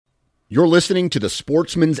You're listening to the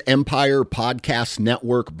Sportsman's Empire Podcast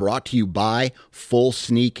Network, brought to you by Full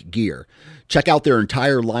Sneak Gear. Check out their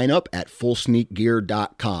entire lineup at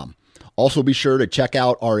fullsneakgear.com. Also be sure to check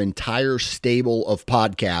out our entire stable of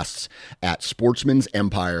podcasts at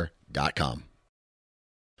sportsmansempire.com.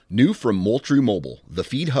 New from Moultrie Mobile, the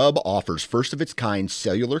Feed Hub offers first-of-its-kind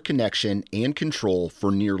cellular connection and control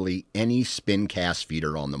for nearly any spin cast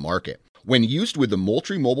feeder on the market. When used with the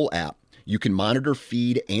Moultrie Mobile app, you can monitor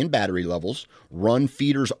feed and battery levels, run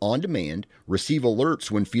feeders on demand, receive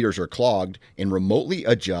alerts when feeders are clogged, and remotely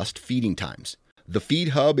adjust feeding times. The Feed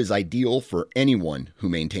Hub is ideal for anyone who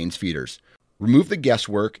maintains feeders. Remove the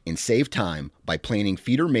guesswork and save time by planning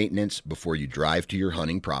feeder maintenance before you drive to your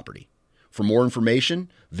hunting property. For more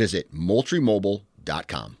information, visit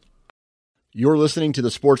MoultrieMobile.com. You're listening to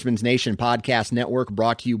the Sportsman's Nation Podcast Network,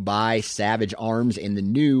 brought to you by Savage Arms and the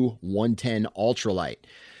new 110 Ultralight.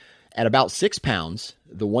 At about 6 pounds,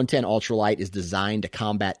 the 110 Ultralight is designed to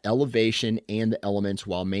combat elevation and the elements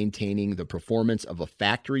while maintaining the performance of a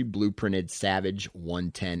factory blueprinted Savage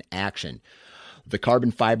 110 action. The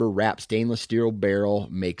carbon fiber wrapped stainless steel barrel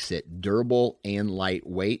makes it durable and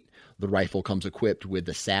lightweight. The rifle comes equipped with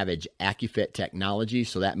the Savage AccuFit technology,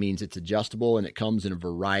 so that means it's adjustable, and it comes in a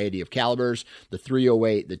variety of calibers: the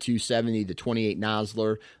 .308, the .270, the .28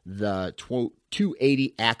 Nosler, the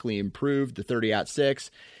 .280 Ackley Improved, the .30-06,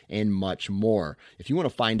 and much more. If you want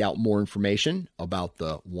to find out more information about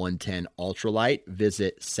the 110 Ultralight,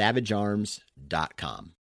 visit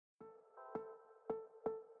savagearms.com.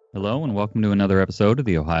 Hello, and welcome to another episode of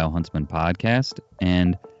the Ohio Huntsman Podcast.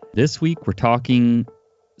 And this week we're talking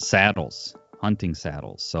saddles, hunting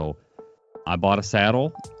saddles. So I bought a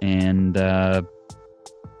saddle and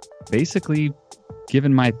basically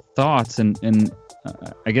given my thoughts and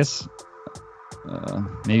I guess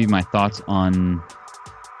maybe my thoughts on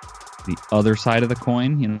the other side of the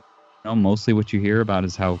coin. You know, mostly what you hear about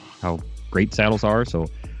is how great saddles are. So,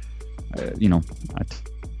 I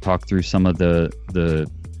talk through some of the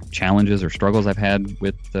challenges or struggles I've had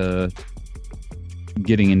with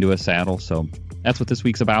getting into a saddle. So that's what this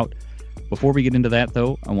week's about. Before we get into that,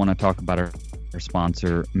 though, I want to talk about our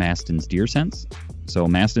sponsor, Mastin's Deer Scents. So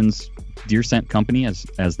Mastin's Deer Scent Company, as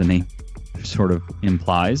the name sort of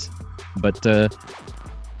implies. But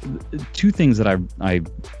two things that I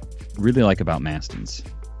really like about Mastin's.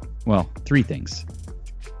 Well, three things.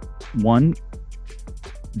 One,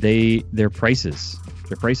 their prices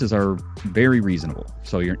are very reasonable.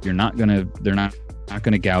 So they're not gonna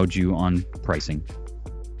gouge you on pricing.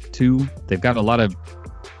 Two, they've got a lot of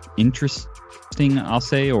interesting, I'll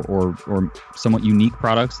say, or somewhat unique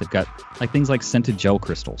products. They've got things like scented gel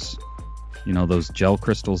crystals. You know, those gel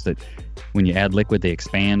crystals that when you add liquid, they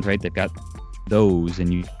expand, right? They've got those,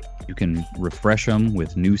 and you can refresh them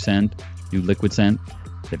with new liquid scent.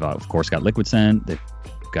 They've, of course, got liquid scent. They've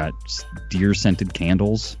got deer scented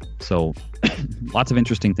candles. So lots of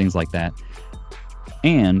interesting things like that.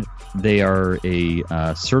 And they are a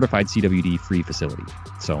certified CWD free facility.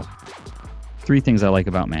 So three things I like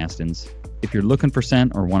about Mastin's. If you're looking for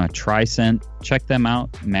scent or want to try scent, check them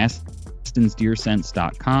out,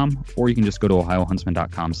 mastinsdeerscents.com, or you can just go to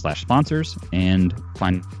ohiohuntsman.com/sponsors and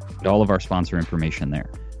find all of our sponsor information there.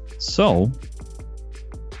 So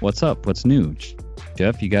what's up? What's new?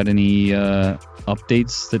 Jeff, you got any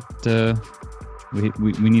updates that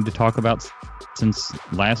we need to talk about since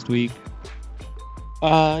last week?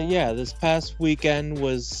 Yeah, this past weekend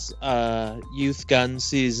was youth gun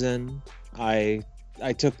season. I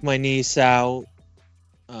took my niece out.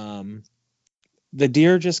 The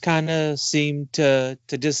deer just kind of seemed to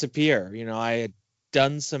disappear. You know, I had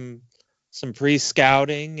done some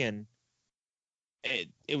pre-scouting, and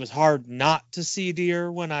it was hard not to see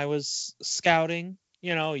deer when I was scouting.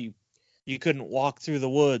 You know, you couldn't walk through the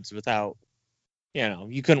woods without,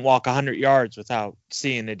 you couldn't walk 100 yards without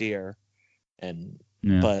seeing a deer.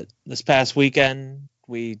 But this past weekend,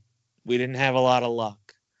 we didn't have a lot of luck.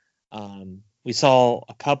 We saw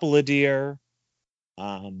a couple of deer,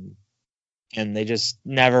 and they just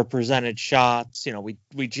never presented shots. You know,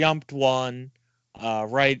 we jumped one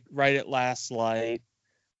right at last light,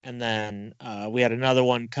 and then we had another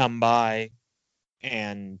one come by,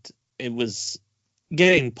 and it was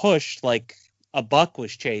getting pushed like a buck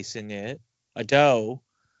was chasing it, a doe.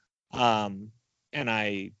 And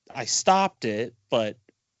I stopped it, but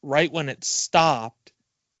right when it stopped,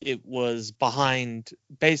 it was behind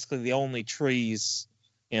basically the only trees,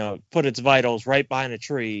 put its vitals right behind a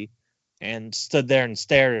tree and stood there and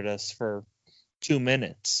stared at us for 2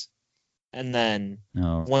 minutes. And then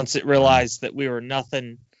once it realized that we were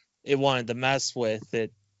nothing it wanted to mess with,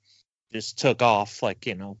 it just took off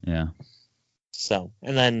So,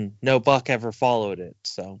 and then no buck ever followed it.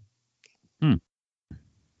 So,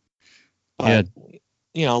 but,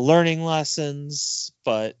 learning lessons,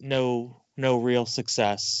 but no real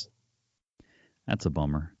success. That's a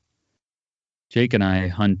bummer. Jake and I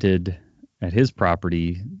hunted at his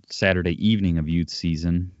property Saturday evening of youth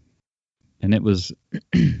season, and it was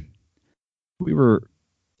we were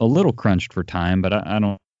a little crunched for time, but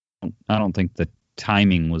I don't think the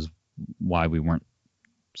timing was why we weren't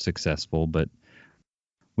successful. But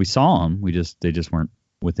we saw them. They just weren't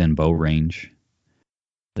within bow range.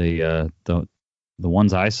 The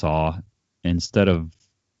ones I saw, instead of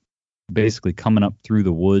basically coming up through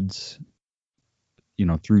the woods,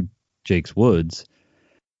 through Jake's woods,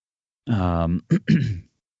 they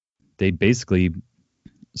basically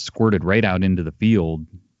squirted right out into the field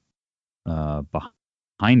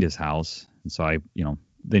behind his house. And so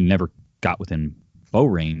they never got within bow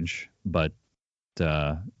range, but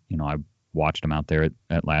I watched them out there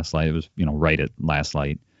at last light. It was, right at last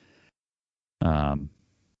light.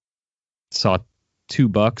 Saw 2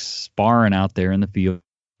 bucks sparring out there in the field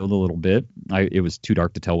a little bit. It was too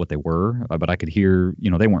dark to tell what they were, but I could hear,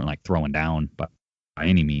 they weren't like throwing down by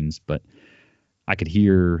any means, but I could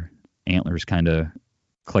hear antlers kind of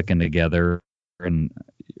clicking together,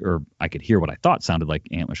 or I could hear what I thought sounded like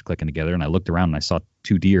antlers clicking together. And I looked around and I saw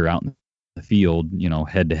 2 deer out in the field,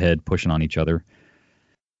 head to head pushing on each other.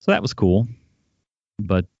 So that was cool,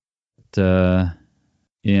 but no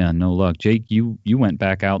luck. Jake, you went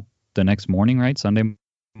back out the next morning, right? Sunday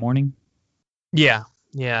morning? Yeah,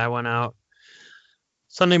 I went out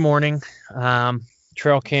Sunday morning.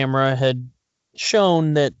 Trail camera had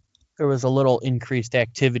shown that there was a little increased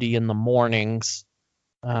activity in the mornings,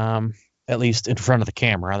 at least in front of the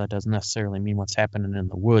camera. That doesn't necessarily mean what's happening in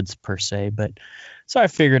the woods per se, but so I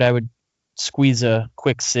figured I would squeeze a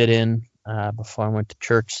quick sit in before I went to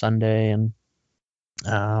church Sunday, and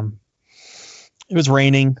it was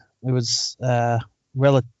raining. It was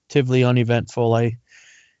relatively uneventful. I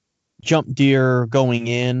jumped deer going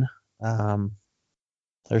in.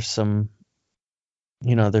 There's some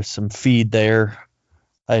feed there.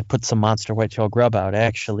 I had put some monster whitetail grub out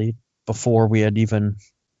actually before we had even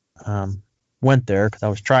went there, because I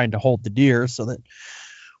was trying to hold the deer so that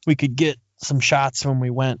we could get some shots when we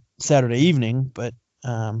went Saturday evening. But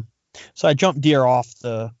so I jumped deer off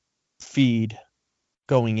the feed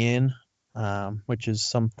going in, which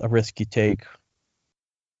is a risk you take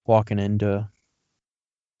walking into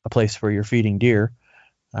a place where you're feeding deer.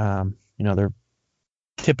 They're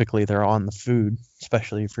typically on the food,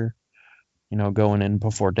 especially if you're, going in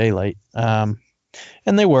before daylight. And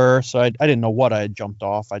they were, so I didn't know what I had jumped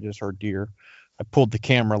off. I just heard deer. I pulled the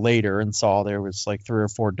camera later and saw there was like 3 or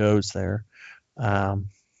 4 does there. But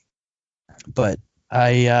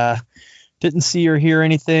I didn't see or hear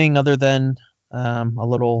anything other than a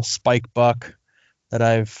little spike buck that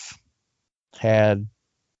I've had.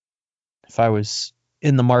 If I was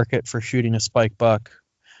in the market for shooting a spike buck,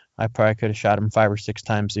 I probably could have shot him 5 or 6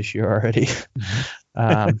 times this year already.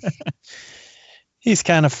 He's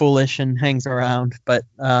kind of foolish and hangs around, but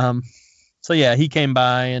so yeah, he came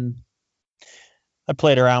by and I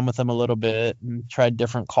played around with him a little bit and tried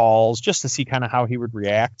different calls just to see kind of how he would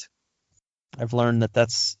react. I've learned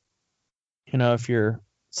that's, if you're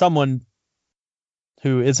someone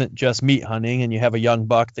who isn't just meat hunting and you have a young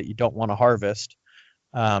buck that you don't want to harvest,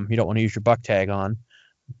 you don't want to use your buck tag on,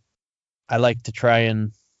 I like to try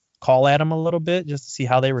and call at them a little bit just to see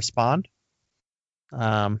how they respond.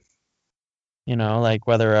 Like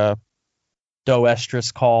whether a doe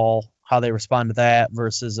estrus call, how they respond to that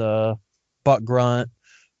versus a buck grunt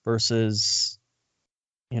versus,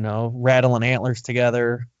 rattling antlers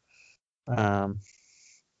together.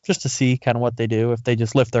 Just to see kind of what they do. If they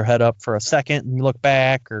just lift their head up for a second and you look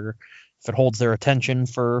back, or if it holds their attention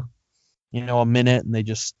for, a minute and they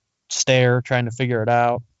just stare trying to figure it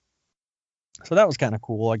out. So that was kind of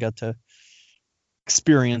cool. I got to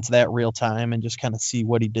experience that real time and just kind of see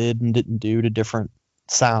what he did and didn't do to different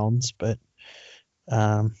sounds. But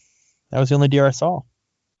that was the only deer I saw.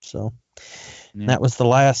 So that was the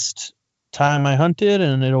last time I hunted,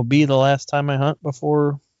 and it'll be the last time I hunt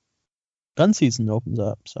before gun season opens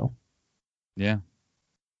up. So yeah,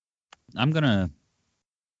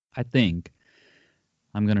 I think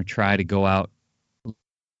I'm gonna try to go out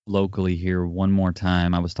locally here one more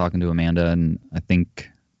time. I was talking to Amanda, and I think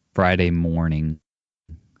Friday morning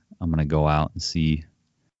I'm gonna go out and see.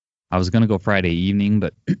 I was gonna go Friday evening,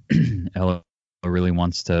 but Ella really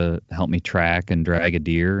wants to help me track and drag a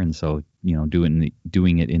deer, and so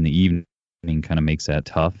doing it in the evening kind of makes that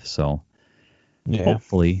tough. So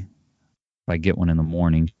hopefully if I get one in the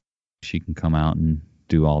morning, she can come out and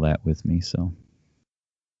do all that with me. So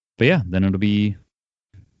yeah, then we'll be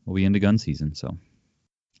into gun season. So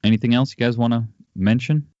anything else you guys want to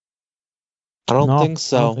mention? I don't think I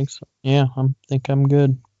so. don't think so. Yeah, I think I'm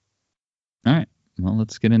good. All right. Well,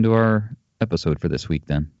 let's get into our episode for this week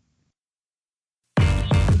then.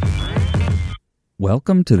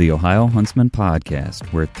 Welcome to the Ohio Huntsman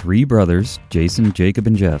Podcast, where three brothers, Jason, Jacob,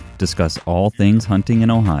 and Jeff, discuss all things hunting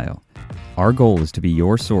in Ohio. Our goal is to be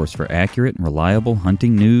your source for accurate and reliable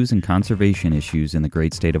hunting news and conservation issues in the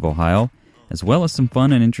great state of Ohio, as well as some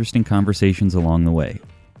fun and interesting conversations along the way.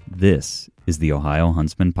 This is the Ohio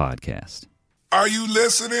Huntsman Podcast. Are you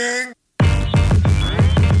listening?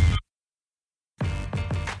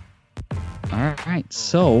 All right,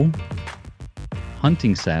 so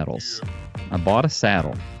hunting saddles. I bought a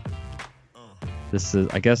saddle. This is,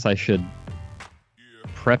 I guess I should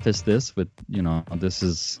preface this with, this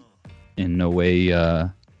is in no way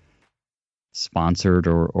sponsored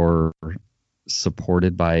or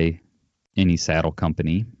supported by any saddle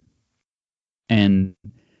company. And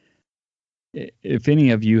if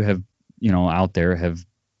any of you have, out there have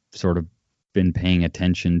sort of been paying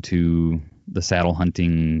attention to the saddle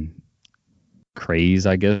hunting craze,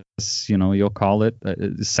 I guess, you'll call it.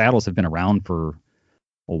 Saddles have been around for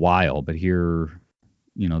a while, but here,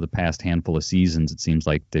 the past handful of seasons, it seems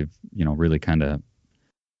like they've, really kind of,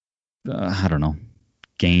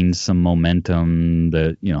 gained some momentum.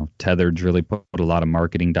 That, Tethered's really put a lot of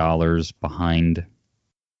marketing dollars behind,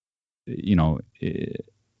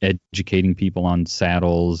 educating people on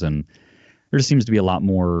saddles, and there just seems to be a lot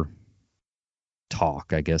more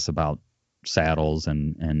talk, I guess, about saddles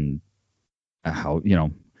and how,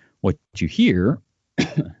 what you hear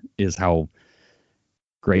is how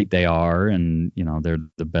great they are, and they're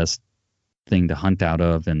the best thing to hunt out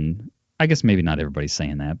of. And I guess maybe not everybody's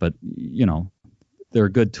saying that, but they're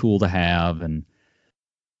a good tool to have, and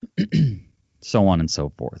so on and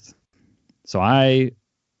so forth. So I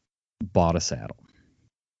bought a saddle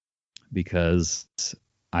because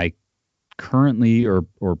I currently or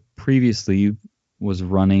previously was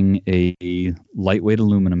running a lightweight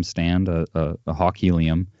aluminum stand, a Hawk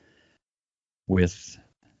Helium, with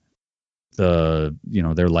the,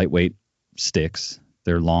 their lightweight sticks.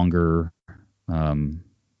 They're longer, and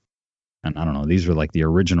I don't know, these are like the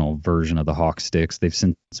original version of the Hawk sticks. They've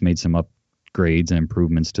since made some upgrades and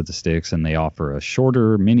improvements to the sticks, and they offer a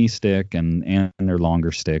shorter mini stick and their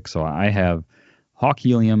longer stick. So I have Hawk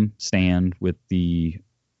Helium stand with the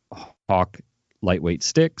Hawk lightweight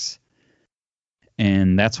sticks.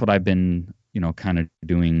 And that's what I've been, kind of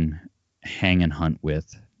doing hang and hunt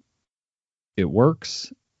with. It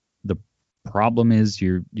works. The problem is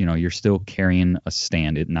you're still carrying a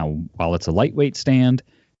stand. Now, while it's a lightweight stand,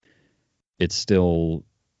 it's still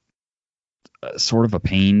sort of a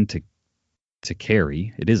pain to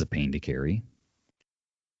carry. It is a pain to carry.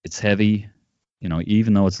 It's heavy.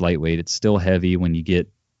 Even though it's lightweight, it's still heavy when you get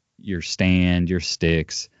your stand, your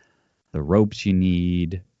sticks, the ropes you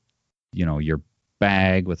need, your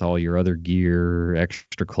bag with all your other gear,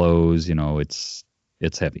 extra clothes, it's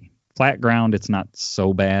heavy. Flat ground, it's not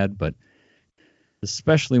so bad, but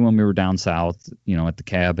especially when we were down south, at the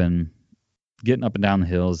cabin, getting up and down the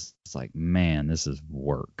hills, it's like, man, this is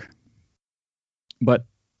work. But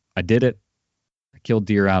I did it. I killed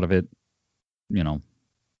deer out of it,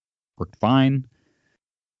 worked fine.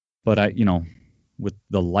 But I, with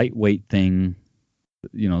the lightweight thing,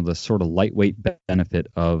 the sort of lightweight benefit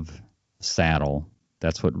of saddle,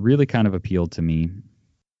 that's what really kind of appealed to me.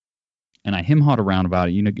 And I him-hawed around about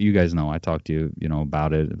it. You guys know, I talked to you,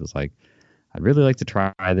 about it. It was like, I'd really like to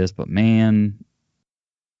try this, but man,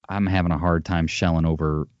 I'm having a hard time shelling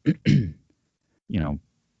over,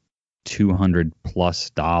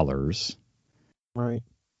 $200+ Right.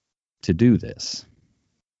 to do this.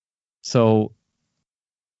 So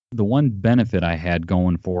the one benefit I had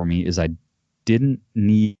going for me is I didn't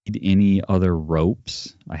need any other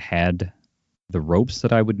ropes. I had the ropes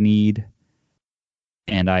that I would need,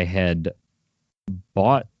 and I had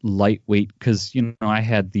bought lightweight because, I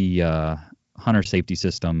had the hunter safety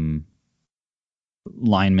system,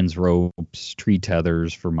 lineman's ropes, tree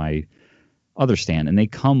tethers for my other stand, and they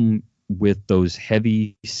come with those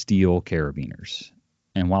heavy steel carabiners.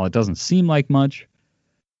 And while it doesn't seem like much,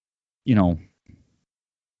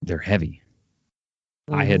 they're heavy.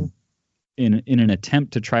 Mm-hmm. I had, in an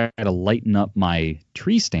attempt to try to lighten up my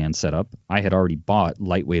tree stand setup, I had already bought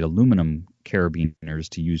lightweight aluminum carabiners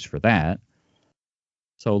to use for that.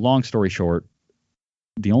 So long story short,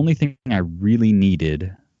 the only thing I really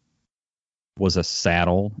needed was a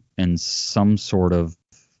saddle and some sort of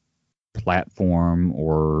platform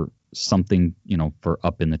or something, for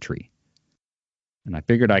up in the tree. And I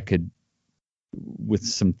figured I could with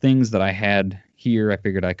some things that I had here, I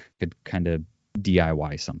figured I could kind of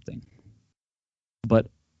DIY something. But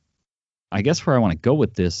I guess where I want to go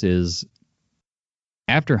with this is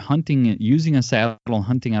after using a saddle,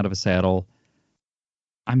 hunting out of a saddle,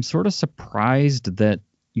 I'm sort of surprised that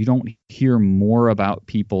you don't hear more about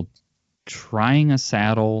people trying a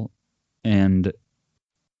saddle and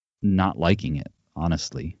not liking it,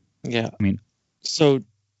 honestly. Yeah. I mean, so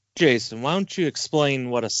Jason, why don't you explain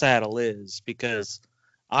what a saddle is? Because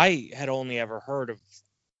I had only ever heard of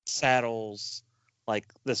saddles like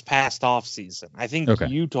this past off season. I think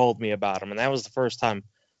you told me about them, and that was the first time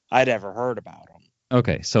I'd ever heard about them.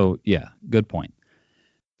 Okay, so yeah, good point.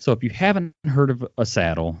 So if you haven't heard of a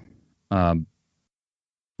saddle,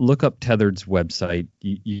 look up Tethered's website.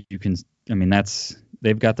 You can, I mean,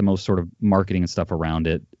 they've got the most sort of marketing and stuff around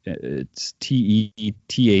it. It's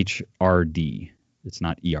TETHRD. It's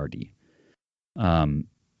not ERD.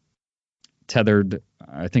 Tethered,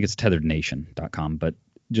 I think it's tetherednation.com, but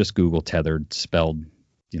just Google Tethered spelled,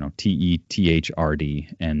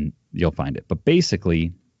 TETHRD, and you'll find it. But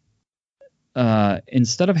basically,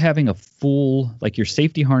 instead of having a full, like your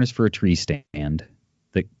safety harness for a tree stand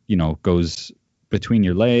that, goes between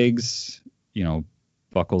your legs,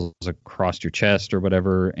 buckles across your chest or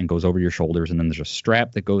whatever and goes over your shoulders, and then there's a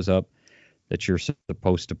strap that goes up that you're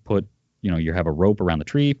supposed to put, you have a rope around the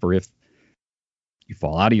tree for if you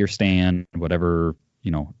fall out of your stand, whatever,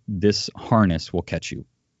 this harness will catch you.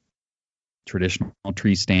 Traditional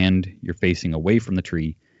tree stand, you're facing away from the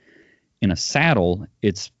tree. In a saddle,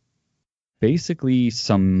 it's basically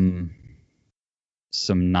some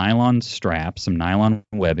nylon straps, some nylon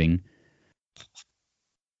webbing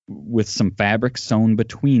with some fabric sewn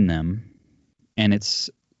between them, and it's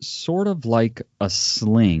sort of like a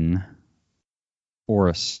sling or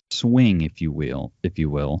a swing, if you will,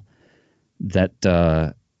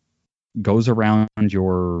 that goes around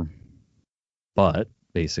your butt,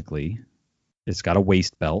 basically. It's got a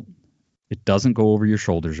waist belt. It doesn't go over your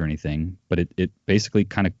shoulders or anything, but it basically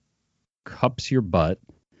kind of cups your butt.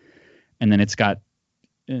 And then it's got,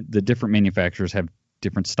 the different manufacturers have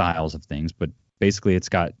different styles of things, but basically it's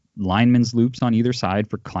got lineman's loops on either side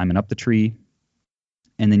for climbing up the tree.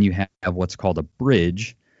 And then you have what's called a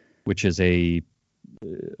bridge, which is again,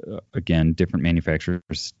 different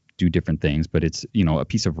manufacturers do different things, but it's, a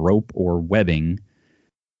piece of rope or webbing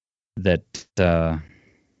that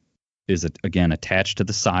is, again, attached to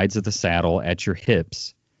the sides of the saddle at your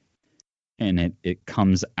hips. And it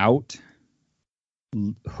comes out,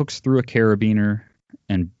 hooks through a carabiner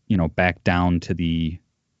and, back down to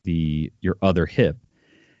your other hip.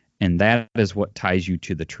 And that is what ties you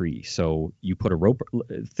to the tree. So you put a rope,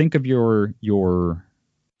 think of your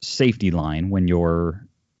safety line when you're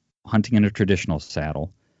hunting in a traditional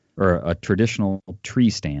saddle or a traditional tree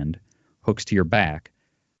stand, hooks to your back.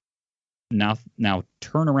 Now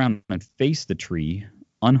turn around and face the tree,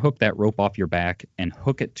 unhook that rope off your back and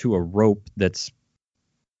hook it to a rope that's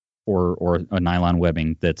or a nylon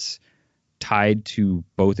webbing that's tied to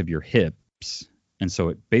both of your hips. And so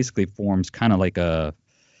it basically forms kind of like a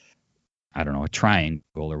triangle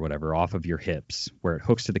or whatever off of your hips, where it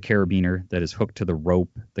hooks to the carabiner that is hooked to the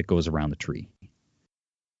rope that goes around the tree.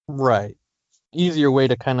 Right. Easier way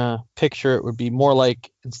to kind of picture it would be more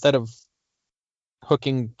like, instead of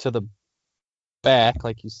hooking to the back,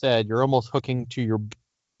 like you said, you're almost hooking to your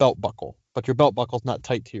belt buckle, but your belt buckle's not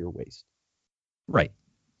tight to your waist. Right.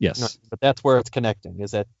 Yes. No, but that's where it's connecting,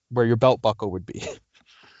 is that where your belt buckle would be.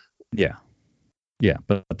 Yeah. Yeah.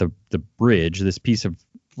 But the bridge, this piece of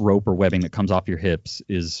rope or webbing that comes off your hips,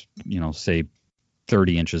 is, say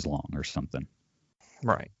 30 inches long or something.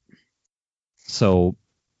 Right. So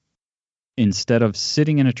instead of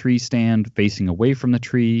sitting in a tree stand facing away from the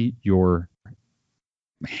tree, you're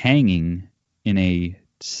hanging in a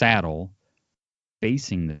saddle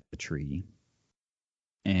facing the tree,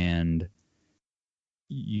 and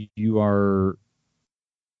your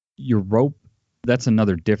rope, that's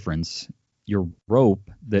another difference. Your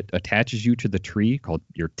rope that attaches you to the tree, called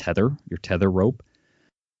your tether rope,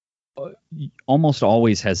 almost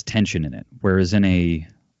always has tension in it, whereas in a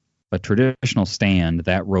traditional stand,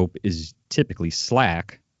 that rope is typically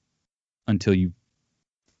slack until you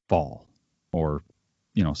fall or,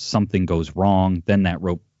 something goes wrong. Then that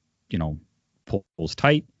rope, pulls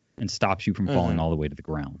tight and stops you from falling all the way to the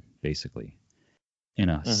ground, basically. In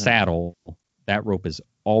a saddle, that rope is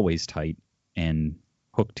always tight and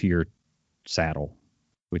hooked to your saddle,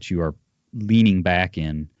 which you are leaning back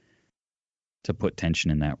in to put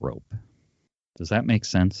tension in that rope. Does that make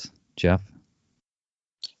sense, Jeff?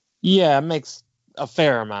 Yeah, it makes a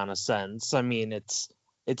fair amount of sense. I mean, it's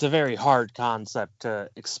it's a very hard concept to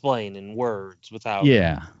explain in words without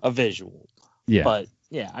Yeah. a visual. Yeah. But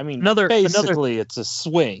yeah, I mean, Another- basically it's a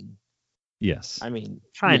swing. Yes. I mean,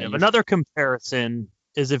 Kind yeah, of. you're- Another comparison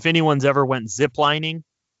is if anyone's ever went ziplining,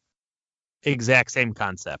 exact same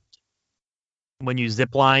concept. When you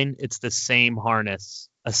zip line, it's the same harness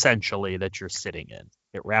essentially that you're sitting in.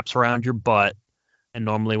 It wraps around your butt, and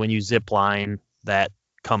normally when you zip line, that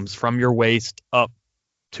comes from your waist up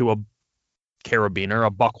to a carabiner, a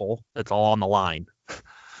buckle that's all on the line.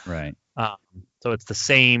 Right. So it's the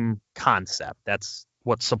same concept. That's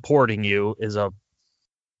what's supporting you is a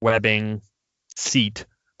webbing seat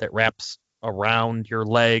that wraps around your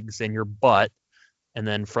legs and your butt, and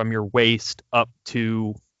then from your waist up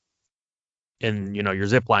to, and you're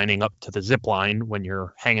zip lining up to the zip line when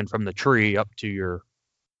you're hanging from the tree up to your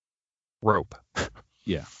rope.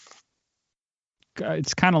 Yeah.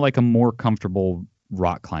 It's kind of like a more comfortable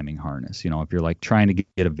rock climbing harness. If you're like trying to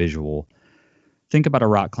get a visual, think about a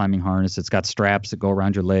rock climbing harness. It's got straps that go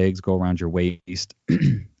around your legs, go around your waist,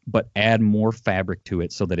 but add more fabric to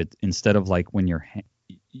it so that it, instead of like when you're,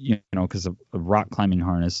 because a rock climbing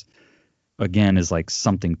harness, again, is like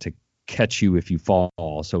something to catch you if you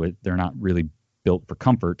fall. So they're not really built for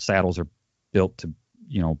comfort. Saddles are built to,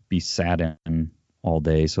 be sat in all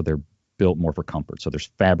day. So they're built more for comfort. So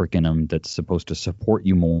there's fabric in them that's supposed to support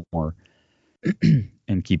you more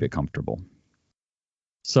and keep it comfortable.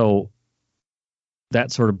 So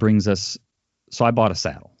that sort of brings us. So I bought a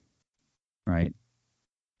saddle, right?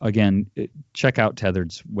 Again, check out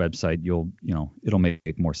Tethered's website. It'll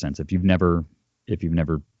make more sense if you've never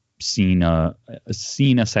seen a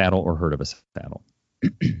saddle or heard of a saddle.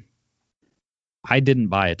 I didn't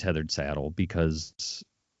buy a Tethered saddle because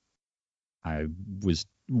I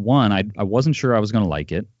wasn't sure I was going to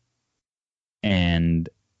like it, and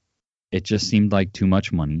it just seemed like too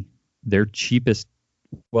much money. Their cheapest,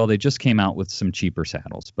 well, they just came out with some cheaper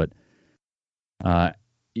saddles, but at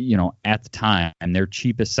the time, their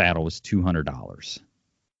cheapest saddle was $200,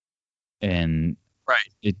 and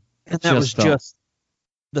right, and that was just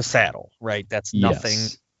the saddle, right? That's nothing.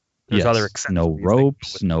 Yes. There's Yes. other accessories. No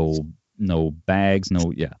ropes, no bags,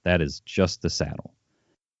 that is just the saddle.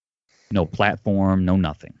 No platform, no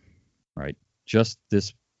nothing, right? Just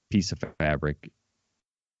this piece of fabric,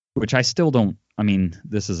 which I still don't,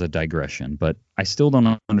 this is a digression, but I still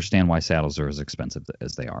don't understand why saddles are as expensive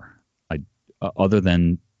as they are. Other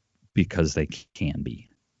than because they can be,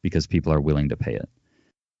 because people are willing to pay it.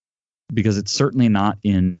 Because it's certainly not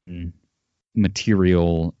in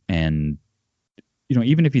material and,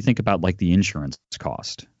 even if you think about like the insurance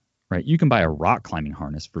cost, right? You can buy a rock climbing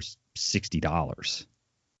harness for $60.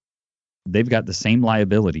 They've got the same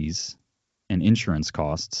liabilities and insurance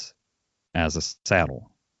costs as a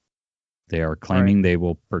saddle. They are claiming They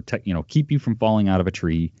will protect, keep you from falling out of a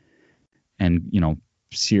tree and,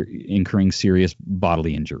 incurring serious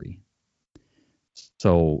bodily injury.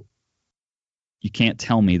 So you can't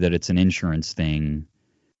tell me that it's an insurance thing.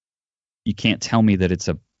 You can't tell me that it's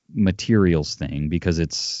a materials thing, because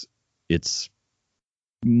it's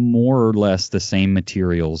more or less the same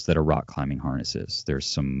materials that a rock climbing harness is. There's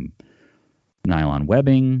some nylon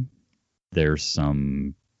webbing, there's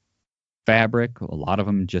some fabric. A lot of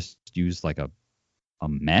them just use like a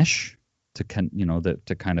mesh to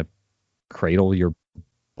to kind of cradle your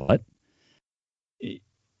butt.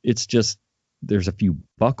 It's just, there's a few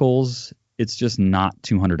buckles. It's just not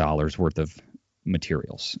 $200 worth of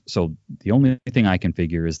materials. So the only thing I can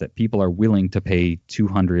figure is that people are willing to pay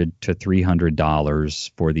 $200 to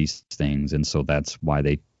 $300 for these things, and so that's why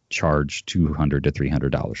they charge $200 to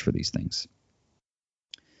 $300 for these things.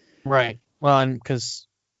 Right. Well, and because,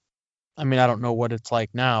 I don't know what it's like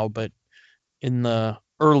now, but in the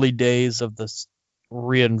early days of this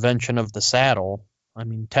reinvention of the saddle,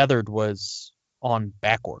 Tethered was on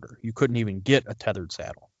back order. You couldn't even get a Tethered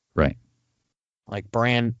saddle. Right. Like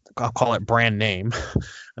I'll call it brand name.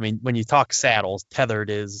 When you talk saddles, Tethered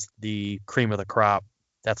is the cream of the crop.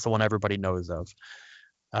 That's the one everybody knows of.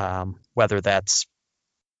 Whether that's,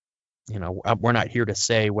 we're not here to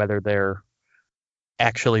say whether they're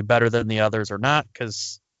actually better than the others or not,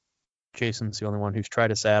 because Jason's the only one who's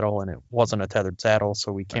tried a saddle and it wasn't a Tethered saddle,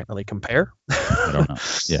 so we can't really compare. I don't know.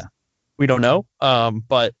 Yeah. We don't know.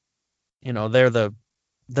 But they're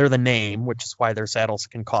the name, which is why their saddles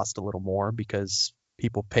can cost a little more, because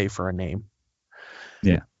people pay for a name.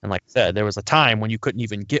 Yeah. And like I said, there was a time when you couldn't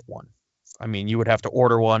even get one. You would have to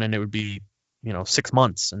order one, and it would be, 6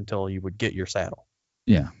 months until you would get your saddle.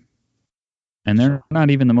 Yeah. And they're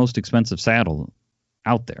not even the most expensive saddle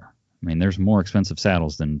out there. There's more expensive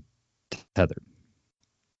saddles than Tethered,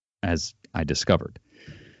 as I discovered.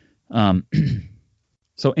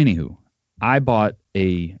 So anywho, I bought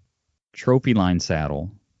a trophy line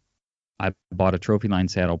saddle. I bought a trophy line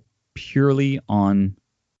saddle purely on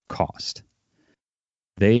cost.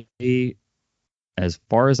 They, as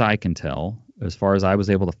far as I can tell, as far as I was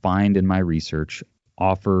able to find in my research,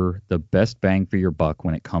 offer the best bang for your buck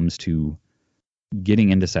when it comes to getting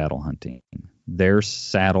into saddle hunting. Their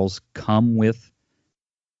saddles come with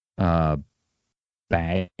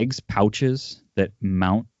bags, pouches that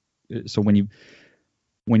mount. So when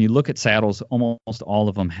you look at saddles, almost all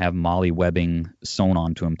of them have MOLLE webbing sewn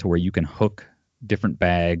onto them to where you can hook different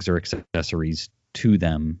bags or accessories to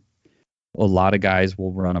them. A lot of guys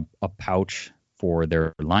will run a pouch for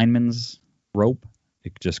their lineman's rope.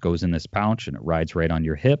 It just goes in this pouch and it rides right on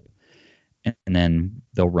your hip. And then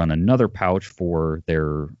they'll run another pouch for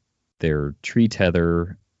their tree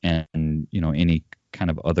tether and any kind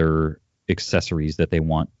of other accessories that they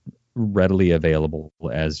want readily available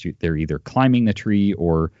as they're either climbing the tree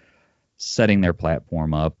or setting their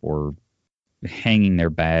platform up or hanging their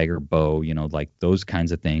bag or bow, like those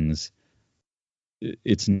kinds of things.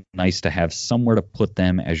 It's nice to have somewhere to put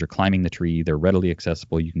them as you're climbing the tree. They're readily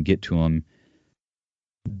accessible. You can get to them.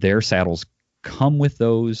 Their saddles come with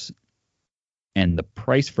those, and the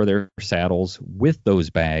price for their saddles with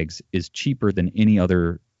those bags is cheaper than any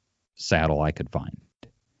other saddle I could find.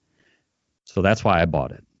 So that's why I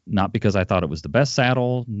bought it. Not because I thought it was the best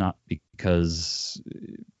saddle, not because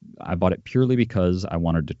I bought it purely because I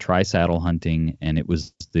wanted to try saddle hunting, and it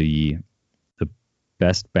was the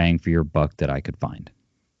best bang for your buck that I could find.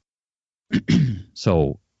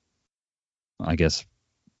 So I guess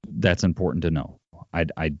that's important to know.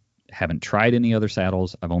 I haven't tried any other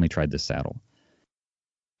saddles. I've only tried this saddle.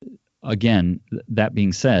 Again, that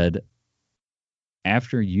being said,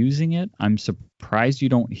 after using it, I'm surprised you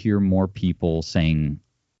don't hear more people saying,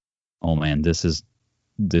 "Oh man, this is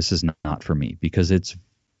not for me," because it's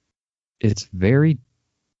very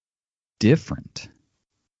different.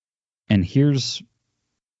 And here's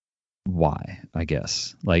why, I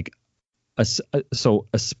guess. So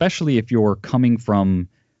especially if you're coming from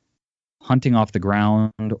hunting off the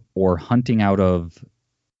ground or hunting out of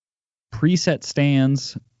preset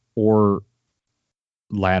stands or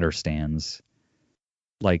ladder stands,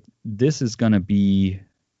 like this is going to be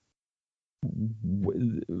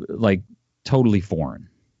like totally foreign,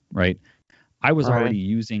 right? I was already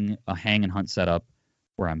using a hang and hunt setup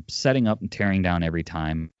where I'm setting up and tearing down every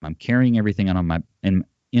time. I'm carrying everything on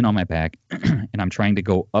my back, and I'm trying to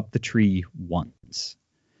go up the tree once.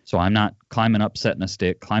 So I'm not climbing up, setting a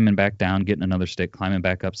stick, climbing back down, getting another stick, climbing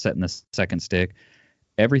back up, setting the second stick.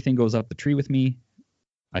 Everything goes up the tree with me.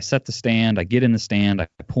 I set the stand, I get in the stand, I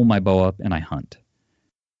pull my bow up, and I hunt.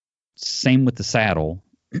 Same with the saddle,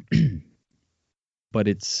 but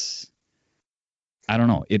I don't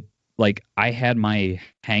know. I had my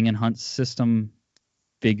hang and hunt system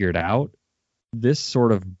figured out. This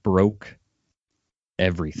sort of broke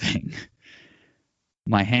everything.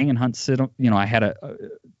 My hang and hunt system, I had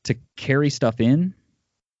to carry stuff in.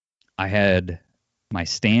 I had my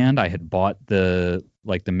stand. I had bought the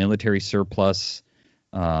military surplus,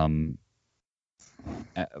 whatever,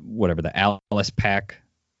 the Alice Pack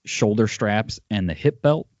shoulder straps and the hip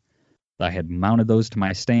belt. I had mounted those to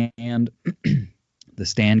my stand. The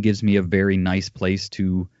stand gives me a very nice place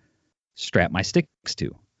to strap my sticks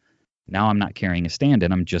to. Now I'm not carrying a stand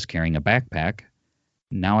in, I'm just carrying a backpack.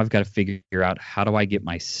 Now I've got to figure out, how do I get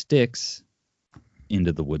my sticks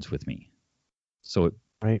into the woods with me? So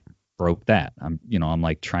it broke that. I'm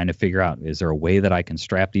like trying to figure out, is there a way that I can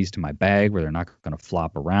strap these to my bag where they're not going to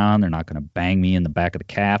flop around? They're not going to bang me in the back of the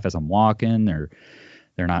calf as I'm walking. They're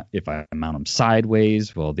not, if I mount them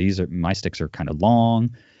sideways, well, my sticks are kind of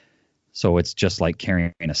long. So it's just like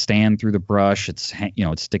carrying a stand through the brush. It's,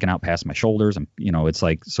 it's sticking out past my shoulders. It's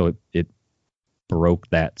like, so it broke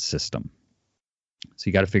that system. So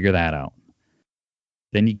you got to figure that out.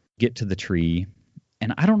 Then you get to the tree,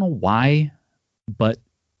 and I don't know why, but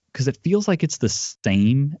because it feels like it's the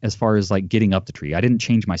same as far as like getting up the tree. I didn't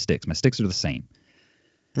change my sticks. My sticks are the same.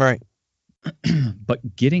 Right.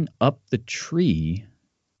 But getting up the tree,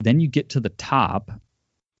 then you get to the top,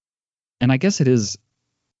 and I guess it is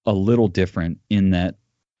a little different in that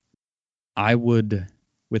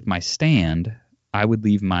with my stand, I would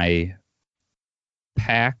leave my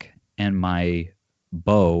pack and my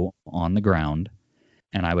bow on the ground,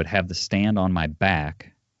 and I would have the stand on my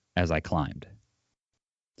back as I climbed.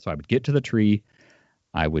 So I would get to the tree,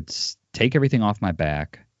 I would take everything off my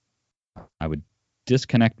back, I would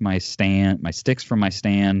disconnect my sticks from my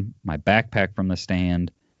stand, my backpack from the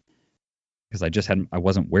stand, because I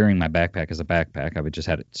wasn't wearing my backpack as a backpack. I would just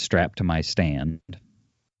had it strapped to my stand,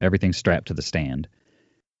 everything strapped to the stand.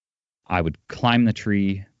 I would climb the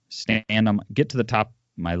tree, stand on, get to the top,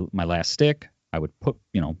 my last stick. I would put,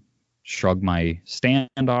 shrug my stand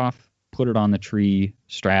off, put it on the tree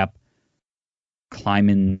strap, climb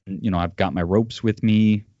in, I've got my ropes with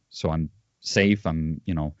me, so I'm safe. I'm,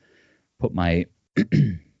 put my,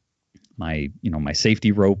 my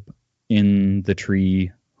safety rope in the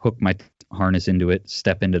tree, hook my harness into it,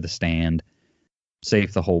 step into the stand,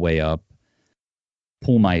 safe the whole way up,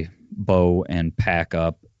 pull my bow and pack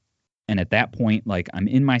up. And at that point, like, I'm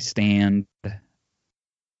in my stand,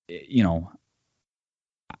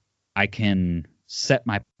 I can set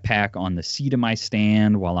my pack on the seat of my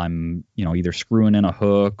stand while I'm, either screwing in a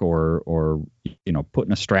hook or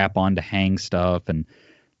putting a strap on to hang stuff. And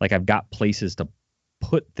like, I've got places to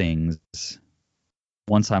put things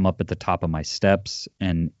once I'm up at the top of my steps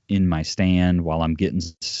and in my stand while I'm getting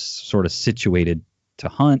sort of situated to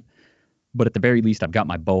hunt. But at the very least, I've got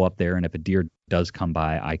my bow up there, and if a deer does come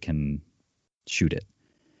by, I can shoot it.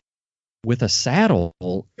 With a saddle,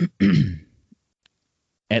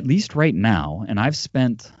 at least right now, and I've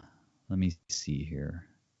spent, let me see here.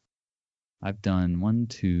 I've done 1,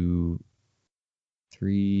 2,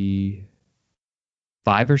 3,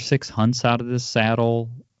 5 or 6 hunts out of this saddle.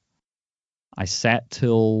 I sat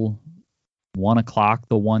till 1 o'clock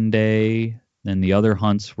the one day. Then the other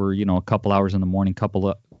hunts were, a couple hours in the morning,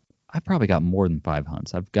 I probably got more than 5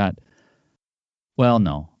 hunts.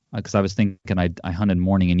 No, because I was thinking I hunted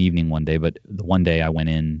morning and evening one day, but the one day I went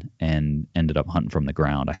in and ended up hunting from the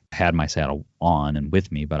ground. I had my saddle on and with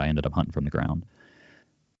me, but I ended up hunting from the ground.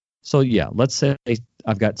 So yeah, let's say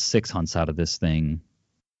I've got 6 hunts out of this thing,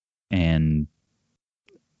 and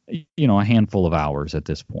a handful of hours at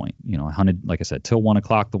this point. I hunted, like I said, till 1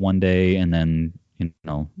 o'clock the one day, and then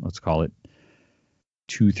let's call it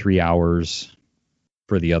 2-3 hours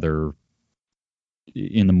for the other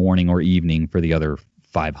in the morning or evening for the other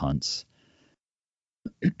 5 hunts.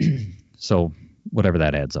 So whatever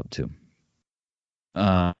that adds up to.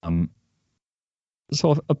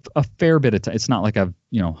 So a fair bit of time. It's not like I've,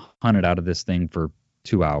 hunted out of this thing for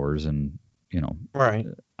 2 hours and, right.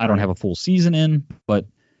 I don't have a full season in, but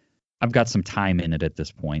I've got some time in it at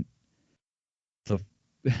this point. The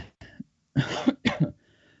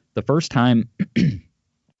first time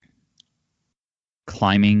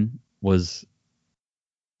climbing it was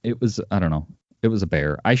a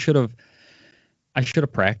bear. I should have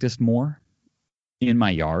practiced more in my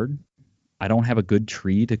yard. I don't have a good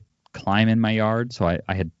tree to climb in my yard, so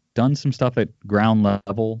I had done some stuff at ground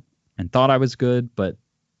level and thought I was good, but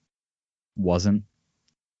wasn't.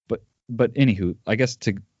 But anywho, I guess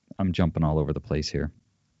I'm jumping all over the place here.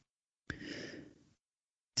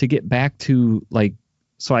 To get back to,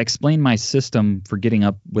 so I explained my system for getting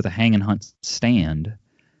up with a hang and hunt stand.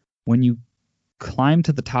 When you climb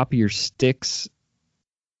to the top of your sticks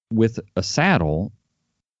with a saddle,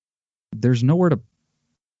 there's nowhere to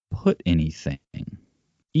put anything.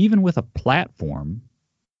 Even with a platform,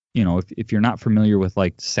 if you're not familiar with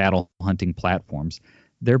saddle hunting platforms,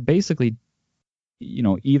 they're basically,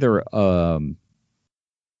 either,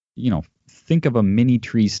 think of a mini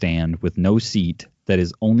tree stand with no seat that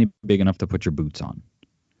is only big enough to put your boots on.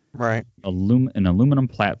 Right. An aluminum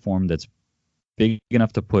platform that's big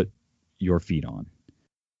enough to put your feet on.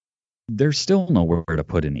 There's still nowhere to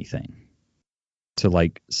put anything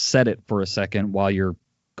to set it for a second while you're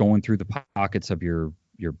going through the pockets of your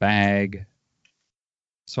bag.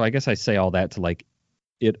 So I guess I say all that to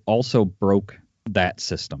it also broke that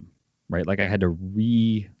system, right? I had to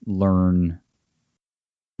relearn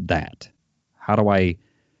that. How do I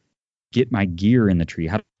get my gear in the tree?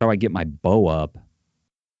 How do I get my bow up?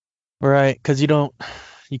 Right, because you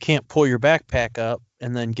can't pull your backpack up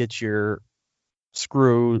and then get your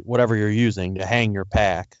screw, whatever you're using to hang your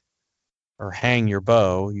pack or hang your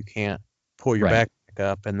bow. You can't pull your backpack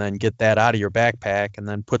up and then get that out of your backpack and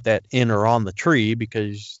then put that in or on the tree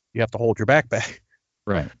because you have to hold your backpack.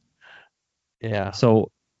 Right. Yeah. So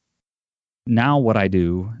now what I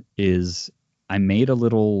do is I made a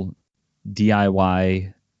little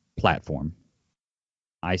DIY platform.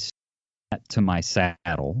 I set to my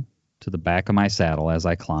saddle, to the back of my saddle as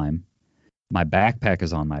I climb. My backpack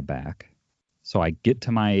is on my back. So I get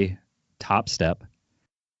to my top step.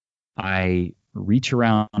 I reach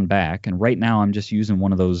around back, and right now I'm just using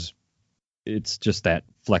one of those. It's just that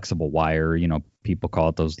flexible wire. People call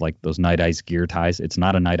it those Night Ice gear ties. It's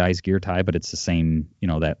not a Night Ice gear tie, but it's the same,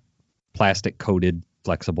 that plastic coated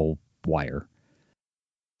flexible wire.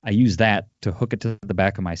 I use that to hook it to the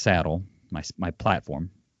back of my saddle, my platform.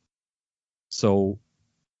 So,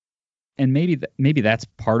 and maybe that's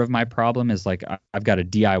part of my problem is I've got a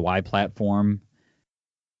DIY platform.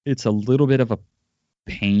 It's a little bit of a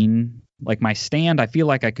pain like my stand, I feel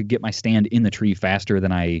like I could get my stand in the tree faster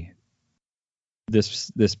than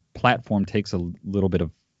this platform takes a little bit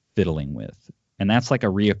of fiddling with. And that's like a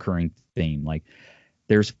reoccurring theme. Like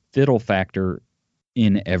there's fiddle factor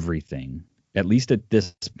in everything, at least at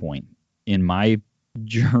this point in my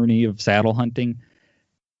journey of saddle hunting.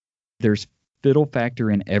 There's fiddle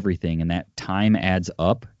factor in everything, and that time adds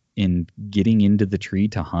up in getting into the tree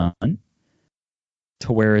to hunt,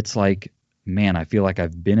 to where it's like, man, I feel like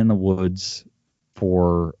I've been in the woods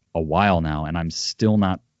for a while now and I'm still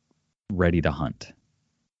not ready to hunt.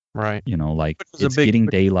 Right. You know, like it's getting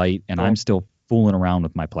daylight and I'm still fooling around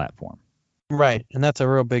with my platform. Right. And that's a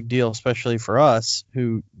real big deal, especially for us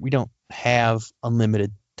who we don't have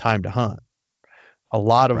unlimited time to hunt. A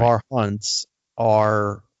lot of our hunts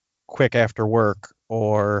are quick after work,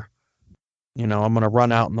 or, you know, I'm going to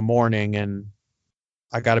run out in the morning and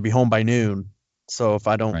I got to be home by noon. So if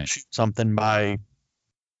I don't shoot something by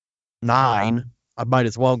 9, I might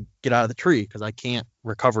as well get out of the tree because I can't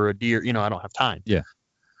recover a deer. You know, I don't have time. Yeah.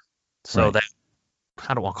 So that,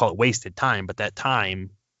 I don't want to call it wasted time, but that time,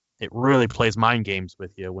 it really plays mind games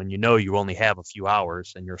with you when you know you only have a few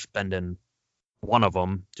hours and you're spending one of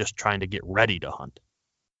them just trying to get ready to hunt.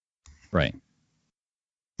 Right.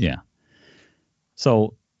 Yeah.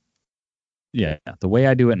 So, yeah, the way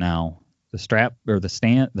I do it now,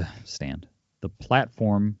 the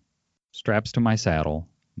platform straps to my saddle,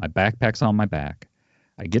 my backpack's on my back.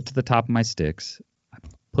 I get to the top of my sticks. I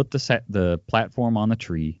put the platform on the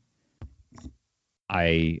tree.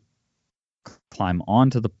 I climb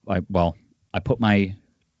onto I put my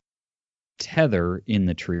tether in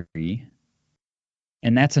the tree,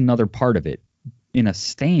 and that's another part of it. In a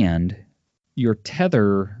stand, your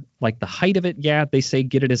tether, like the height of it, they say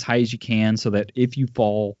get it as high as you can so that if you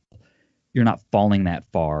fall, you're not falling that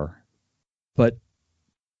far. But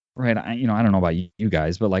I don't know about you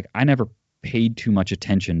guys, but like I never paid too much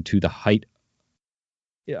attention to the height.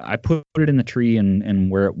 I put it in the tree and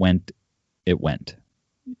where it went,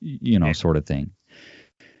 sort of thing.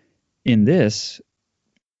 In this,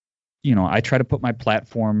 I try to put my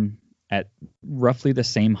platform at roughly the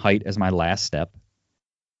same height as my last step.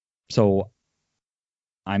 So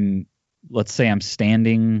let's say I'm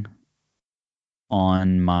standing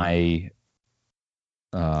on my,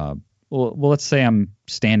 let's say I'm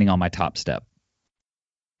standing on my top step.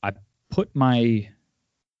 I put I'm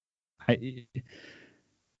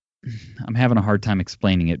having a hard time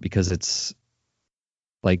explaining it because it's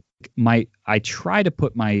like I try to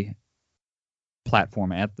put my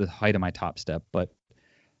platform at the height of my top step, but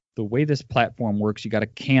the way this platform works, you got to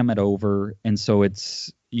cam it over. And so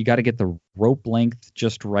you got to get the rope length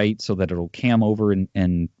just right so that it'll cam over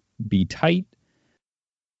and be tight,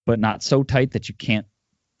 but not so tight that you can't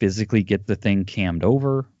physically get the thing cammed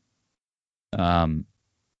over. And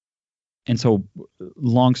so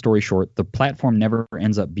long story short, the platform never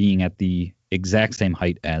ends up being at the exact same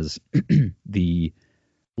height as the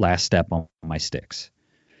last step on my sticks.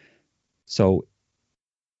 So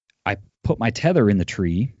I put my tether in the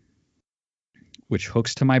tree, which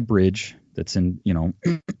hooks to my bridge that's in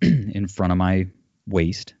front of my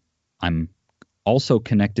waist. I'm also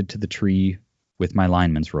connected to the tree with my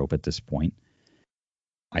lineman's rope at this point.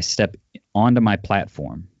 I step onto my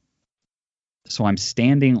platform. So I'm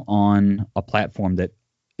standing on a platform that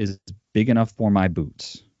is big enough for my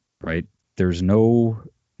boots, right? There's no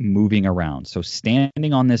moving around. So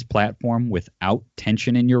standing on this platform without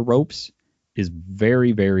tension in your ropes is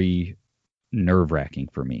very, very nerve-wracking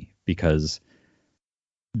for me because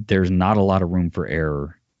there's not a lot of room for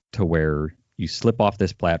error to where you slip off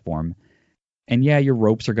this platform. And yeah, your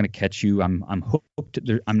ropes are going to catch you. I'm hooked.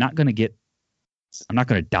 I'm not going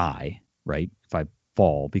to die, right? If I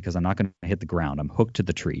fall, because I'm not going to hit the ground. I'm hooked to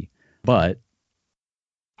the tree. But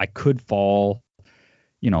I could fall,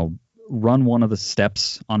 run one of the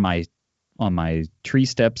steps on my tree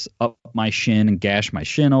steps up my shin and gash my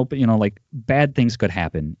shin open. Like bad things could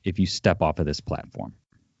happen if you step off of this platform.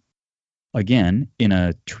 Again, in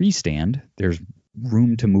a tree stand, there's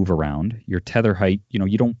room to move around. Your tether height,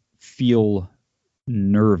 you don't feel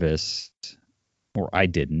nervous, or I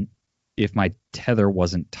didn't, if my tether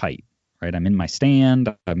wasn't tight, right? I'm in my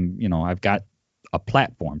stand. I've got a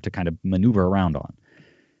platform to kind of maneuver around on.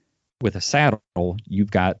 With a saddle,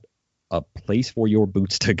 you've got a place for your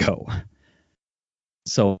boots to go.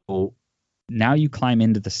 So now you climb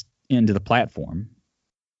into the platform.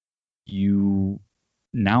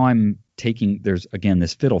 Now I'm there's again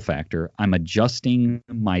this fiddle factor. I'm adjusting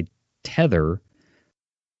my tether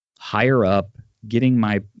higher up, getting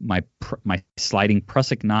my sliding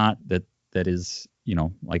prusik knot that that is,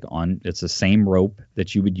 like it's the same rope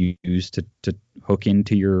that you would use to hook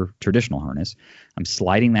into your traditional harness. I'm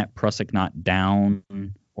sliding that prusik knot down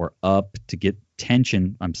or up to get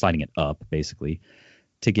tension. I'm sliding it up basically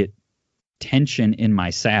to get tension in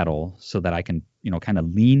my saddle so that I can, kind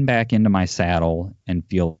of lean back into my saddle and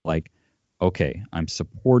feel like, okay, I'm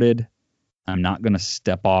supported. I'm not going to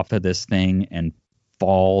step off of this thing and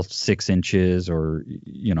fall 6 inches or,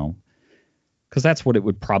 because that's what it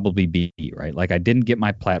would probably be, right? Like I didn't get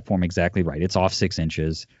my platform exactly right. It's off 6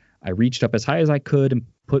 inches. I reached up as high as I could and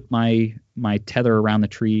put my tether around the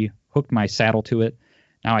tree, hooked my saddle to it.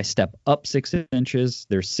 Now I step up 6 inches.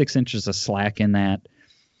 There's 6 inches of slack in that,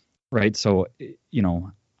 right? So,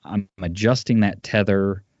 I'm adjusting that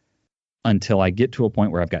tether until I get to a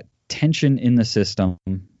point where I've got tension in the system.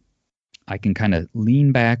 I can kind of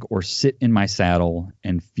lean back or sit in my saddle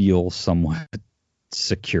and feel somewhat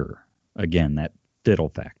secure. Again, that fiddle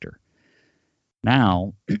factor.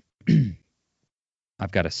 Now,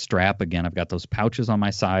 I've got a strap. Again, I've got those pouches on my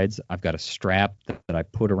sides. I've got a strap that I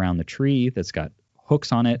put around the tree that's got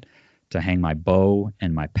hooks on it to hang my bow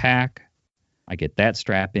and my pack. I get that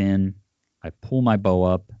strap in. I pull my bow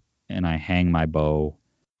up and I hang my bow.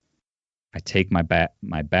 I take my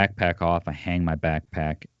backpack off. I hang my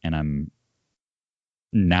backpack, and I'm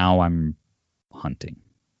hunting.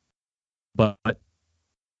 But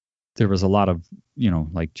there was a lot of,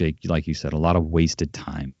 like Jake, like you said, a lot of wasted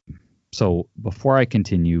time. So before I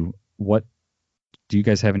continue, do you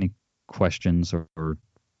guys have any questions or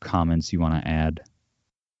comments you want to add?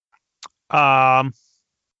 No,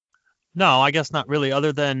 I guess not really,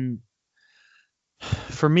 other than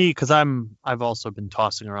for me, because I've also been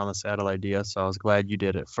tossing around the saddle idea, so I was glad you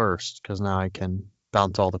did it first, because now I can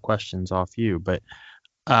bounce all the questions off you. But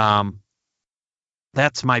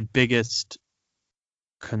that's my biggest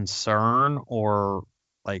concern or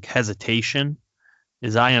like hesitation,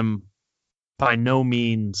 is I am by no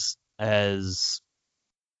means I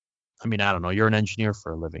don't know, you're an engineer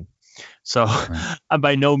for a living, so right. I'm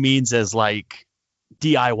by no means as like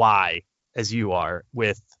DIY as you are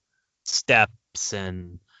with steps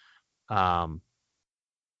and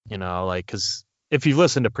because if you've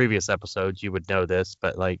listened to previous episodes you would know this,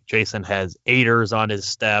 but like Jason has aiders on his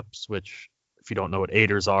steps, which if you don't know what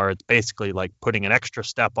aiders are, it's basically like putting an extra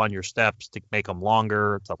step on your steps to make them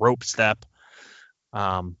longer. It's a rope step.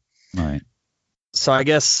 Right. So I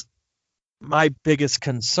guess my biggest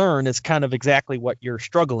concern is kind of exactly what you're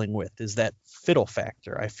struggling with, is that fiddle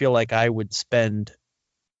factor. I feel like I would spend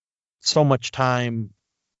so much time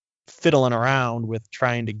fiddling around with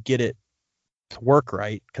trying to get it to work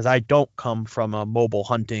right, because I don't come from a mobile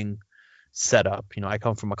hunting setup. I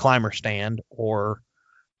come from a climber stand or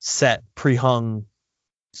set pre-hung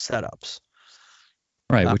setups.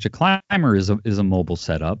 Right, which a climber is a mobile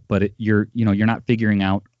setup, but you're not figuring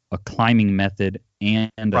out a climbing method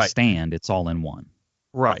and a right. stand. It's all in one.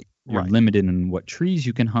 Right. You're limited in what trees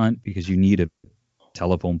you can hunt because you need a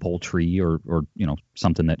telephone pole tree or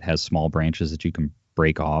something that has small branches that you can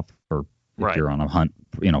break off, or if right. you're on a hunt,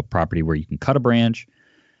 property where you can cut a branch.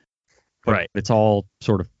 But right. It's all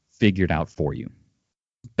sort of figured out for you.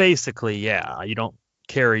 Basically, yeah. You don't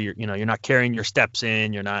carry you're not carrying your steps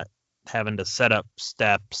in. You're not having to set up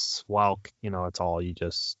steps while, it's all, you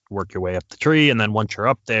just work your way up the tree. And then once you're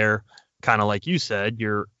up there, kind of like you said,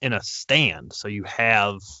 you're in a stand. So you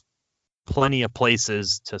have plenty of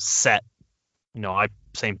places to set,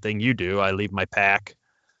 same thing you do. I leave my pack,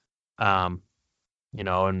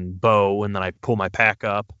 and bow, and then I pull my pack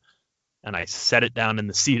up and I set it down in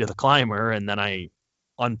the seat of the climber, and then I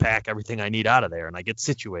unpack everything I need out of there and I get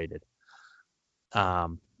situated.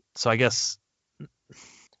 So I guess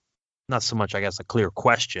not so much, a clear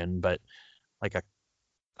question, but like a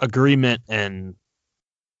agreement and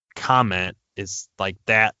comment is like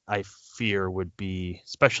that. I fear would be,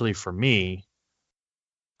 especially for me,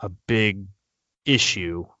 a big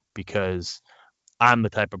issue, because I'm the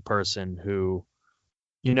type of person who,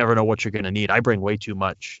 you never know what you're going to need. I bring way too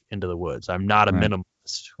much into the woods. I'm not a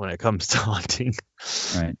minimalist when it comes to hunting.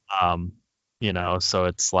 Right. So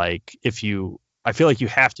it's like, I feel like you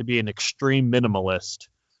have to be an extreme minimalist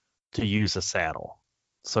to use a saddle.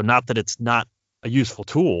 So not that it's not a useful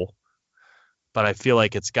tool, but I feel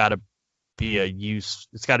like it's got to be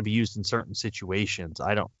used in certain situations.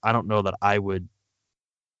 I don't know that I would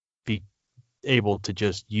be able to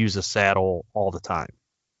just use a saddle all the time.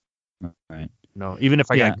 Right. Even if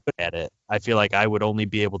I got good at it, I feel like I would only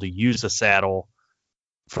be able to use a saddle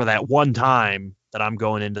for that one time that I'm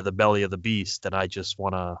going into the belly of the beast and I just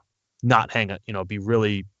want to not hang it, be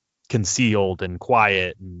really concealed and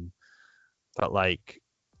quiet, but like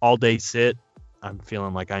all day sit, I'm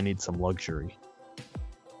feeling like I need some luxury.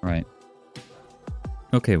 Right.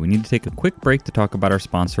 Okay, we need to take a quick break to talk about our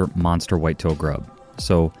sponsor, Monster Whitetail Grub.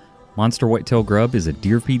 So, Monster Whitetail Grub is a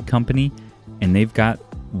deer feed company, and they've got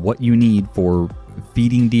what you need for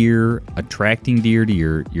feeding deer, attracting deer to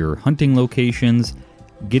your hunting locations,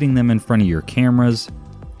 getting them in front of your cameras.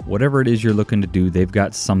 Whatever it is you're looking to do, they've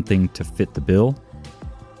got something to fit the bill.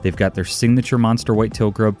 They've got their signature Monster Whitetail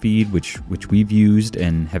Grub feed, which we've used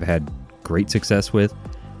and have had great success with.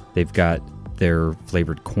 They've got their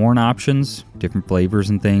flavored corn options, different flavors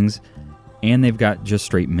and things, and they've got just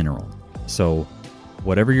straight mineral. So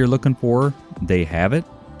whatever you're looking for, they have it.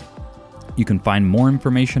 You can find more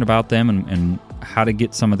information about them and how to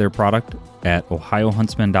get some of their product at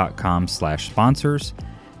ohiohuntsman.com/sponsors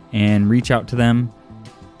and reach out to them.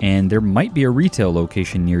 And there might be a retail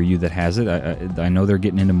location near you that has it. I know they're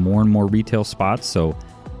getting into more and more retail spots, so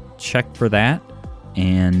check for that.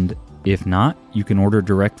 And if not, you can order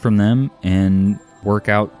direct from them and work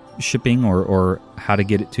out shipping or how to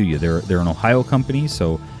get it to you. They're an Ohio company,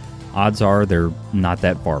 so odds are they're not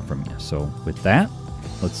that far from you. So with that,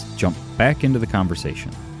 let's jump back into the conversation.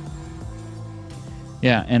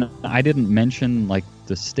 Yeah, and I didn't mention like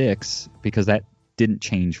the sticks because that didn't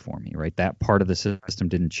change for me, right? That part of the system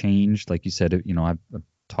didn't change. Like you said, you know, I've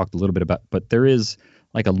talked a little bit about, but there is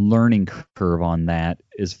like a learning curve on that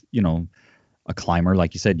is, you know, a climber,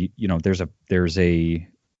 like you said, you know, there's a,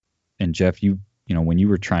 and Jeff, you know, when you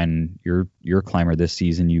were trying your climber this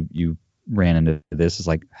season, you ran into this is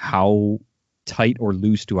like, how tight or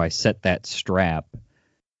loose do I set that strap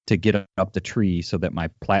to get up the tree so that my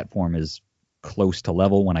platform is close to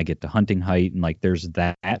level when I get to hunting height? And like, there's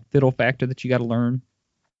that fiddle factor that you got to learn.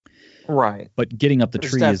 Right. But getting up the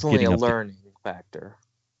There's tree is definitely getting a up learning factor.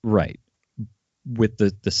 Right. With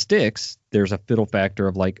the sticks, there's a fiddle factor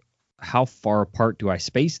of like, how far apart do I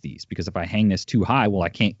space these? Because if I hang this too high, well, I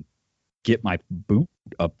can't get my boot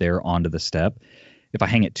up there onto the step. If I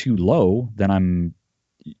hang it too low, then I'm,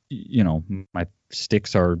 you know, my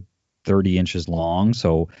sticks are 30 inches long.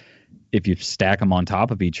 So if you stack them on top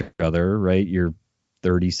of each other, right, you're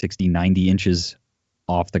 30, 60, 90 inches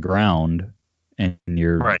off the ground, and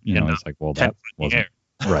you're, right, you know, it's like, well, that wasn't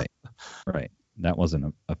right. That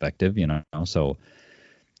wasn't effective, you know. So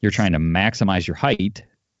you're trying to maximize your height.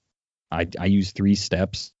 I use 3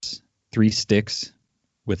 sticks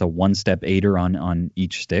with a 1-step aider on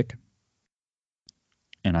each stick,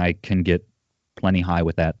 and I can get plenty high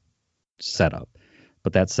with that setup.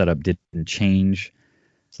 But that setup didn't change,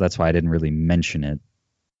 so that's why I didn't really mention it.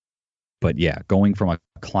 But yeah, going from a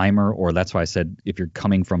climber, or that's why I said if you're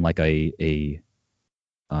coming from like a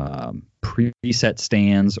preset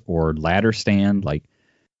stands or ladder stand, like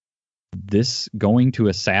this, going to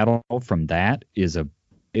a saddle from that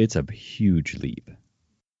it's a huge leap.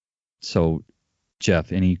 So,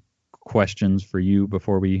 Jeff, any questions for you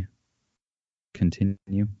before we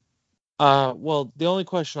continue? Well, the only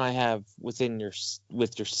question I have with your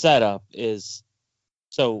setup is,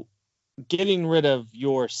 so getting rid of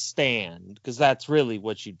your stand, because that's really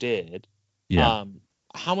what you did. Yeah.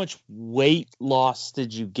 How much weight loss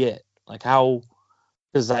did you get? Like how?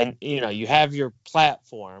 Because you have your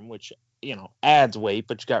platform, which adds weight,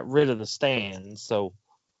 but you got rid of the stand. So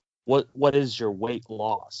what is your weight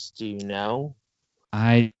loss? Do you know?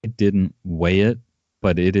 I didn't weigh it,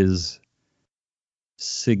 but it is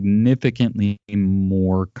significantly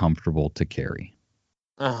more comfortable to carry.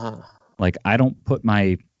 Like I don't put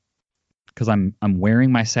because I'm wearing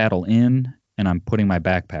my saddle in and I'm putting my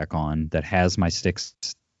backpack on that has my sticks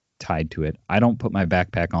tied to it. I don't put my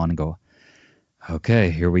backpack on and go, okay,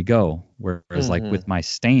 here we go. Whereas like with my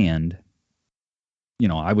stand,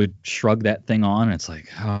 I would shrug that thing on and it's like,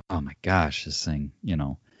 oh my gosh, this thing,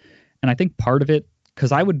 And I think part of it,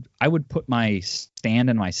 because I would put my stand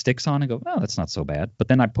and my sticks on and go, oh, that's not so bad. But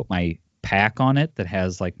then I put my pack on it that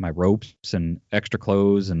has like my ropes and extra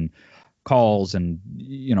clothes and calls and,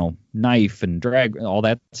 knife and drag, all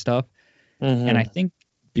that stuff. And I think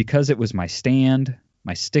because it was my stand,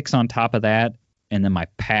 my sticks on top of that, and then my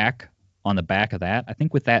pack on the back of that, I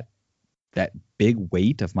think with that big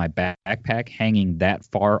weight of my backpack hanging that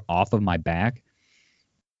far off of my back,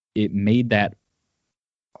 it made that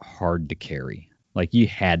hard to carry. Like you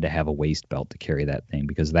had to have a waist belt to carry that thing,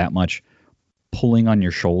 because that much pulling on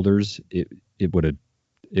your shoulders, it would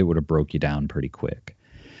have broke you down pretty quick.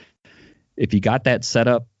 If you got that set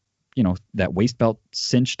up, that waist belt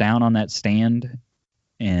cinched down on that stand,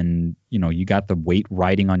 and you got the weight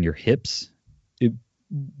riding on your hips, it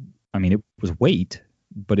was weight,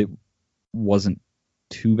 but it wasn't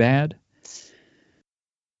too bad.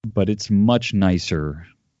 But it's much nicer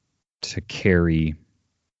to carry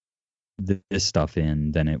this stuff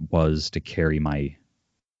in than it was to carry my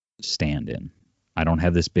stand in. I don't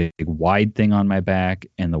have this big wide thing on my back,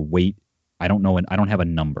 and the weight, I don't know, and I don't have a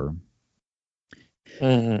number.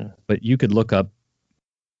 Mm-hmm. But you could look up,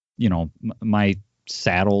 my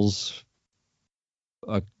saddles,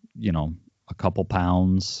 a couple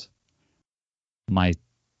pounds. My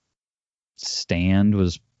stand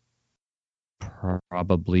was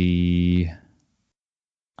probably,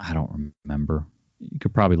 I don't remember. You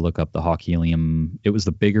could probably look up the Hawk Helium. It was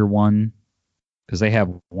the bigger one, because they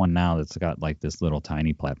have one now that's got like this little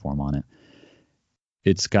tiny platform on it.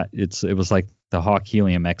 It was like the Hawk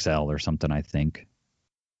Helium XL or something, I think.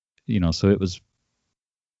 So it was,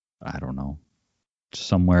 I don't know,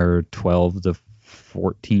 somewhere 12 to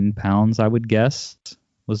 14 pounds, I would guess,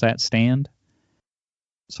 was that stand.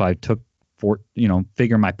 So I took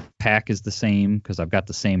figure my pack is the same because I've got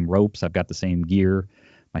the same ropes, I've got the same gear,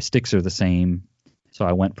 my sticks are the same. So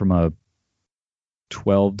I went from a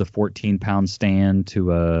 12 to 14 pound stand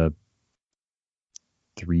to a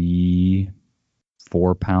 3-4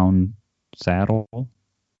 pound saddle,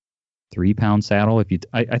 3-pound saddle.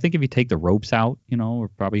 I think if you take the ropes out, we're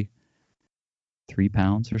probably 3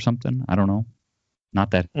 pounds or something. I don't know.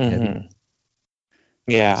 Not that heavy.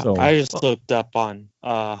 Yeah, So, I just looked up on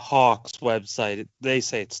Hawk's website. They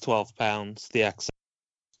say it's 12 pounds, the XL.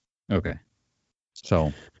 Okay.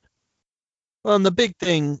 So. Well, and the big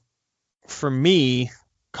thing for me,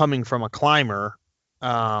 coming from a climber,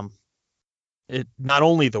 it not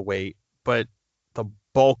only the weight, but the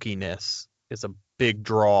bulkiness is a big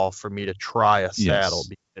draw for me to try a saddle,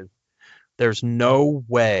 because there's no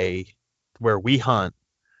way where we hunt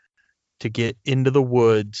to get into the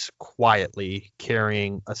woods quietly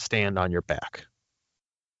carrying a stand on your back,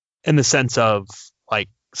 in the sense of like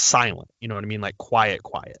silent, you know what I mean? Like quiet,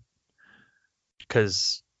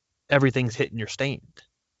 because everything's hitting your stand.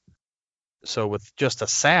 So with just a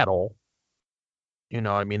saddle,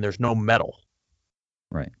 there's no metal.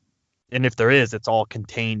 Right. And if there is, it's all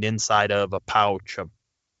contained inside of a pouch, a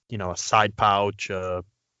side pouch, a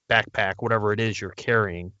backpack, whatever it is you're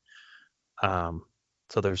carrying.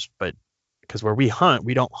 But because where we hunt,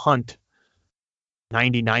 we don't hunt.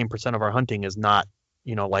 99% of our hunting is not,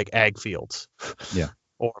 like ag fields,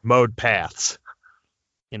 or mowed paths.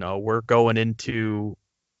 We're going into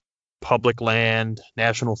public land,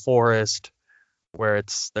 national forest, where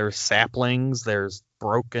there's saplings, there's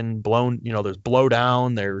blown, there's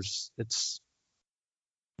blowdown, it's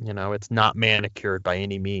not manicured by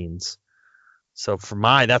any means. So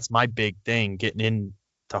that's my big thing, getting in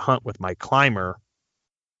to hunt with my climber,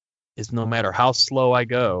 is no matter how slow I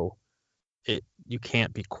go, you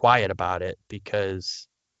can't be quiet about it, because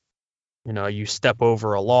you step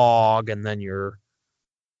over a log and then your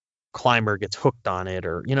climber gets hooked on it,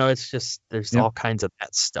 or it's just, there's all kinds of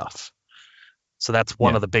that stuff. So that's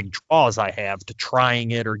one of the big draws I have to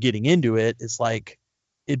trying it or getting into it, is like,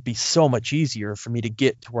 it'd be so much easier for me to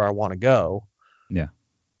get to where I want to go. Yeah.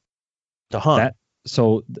 To hunt.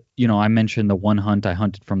 So I mentioned the one hunt I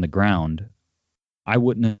hunted from the ground. I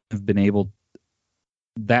wouldn't have been able,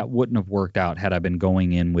 that wouldn't have worked out had I been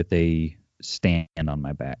going in with a stand on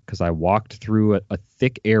my back, because I walked through a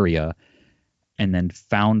thick area and then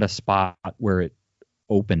found a spot where it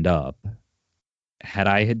opened up. Had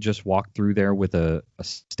I had just walked through there with a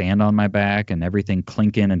stand on my back and everything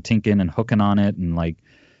clinking and tinking and hooking on it, and like,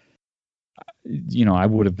 I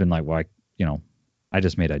would have been like, well, I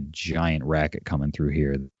just made a giant racket coming through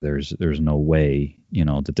here. There's no way,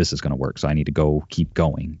 that this is going to work. So I need to keep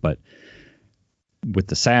going. But with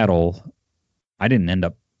the saddle, I didn't end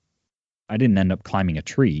up climbing a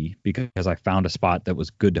tree, because I found a spot that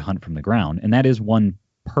was good to hunt from the ground. And that is one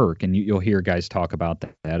perk. And you'll hear guys talk about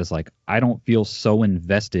that is like, I don't feel so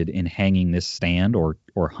invested in hanging this stand or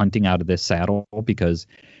hunting out of this saddle, because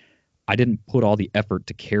I didn't put all the effort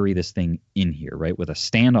to carry this thing in here, right? With a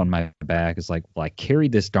stand on my back, it's like, well, I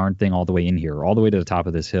carried this darn thing all the way in here, all the way to the top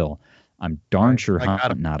of this hill. I'm darn sure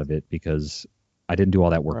hunting out of it, because I didn't do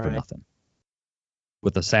all that work for nothing.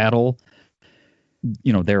 With a saddle,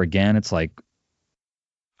 there again, it's like,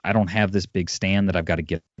 I don't have this big stand that I've got to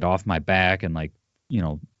get off my back and like,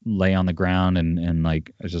 lay on the ground and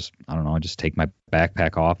like, I just take my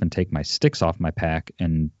backpack off and take my sticks off my pack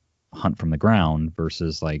and hunt from the ground,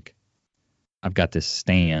 versus like, I've got this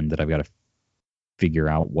stand that I've got to figure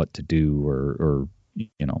out what to do or.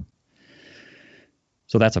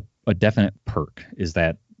 So that's a definite perk, is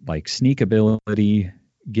that like sneak ability,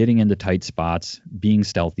 getting into tight spots, being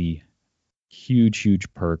stealthy,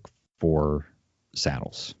 huge perk for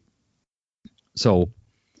saddles. So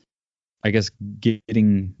I guess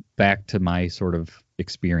getting back to my sort of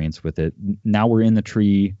experience with it, now we're in the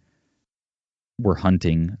tree, we're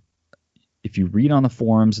hunting, if you read on the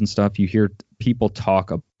forums and stuff, you hear people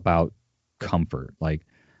talk about comfort. Like,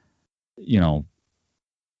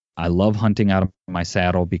 I love hunting out of my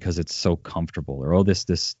saddle because it's so comfortable, or, oh, this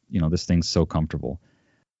thing's so comfortable.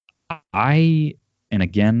 And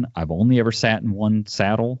again, I've only ever sat in one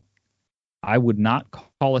saddle. I would not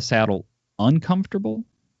call a saddle uncomfortable,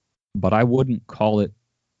 but I wouldn't call it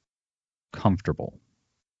comfortable.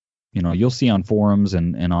 You'll see on forums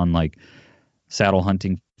and on like saddle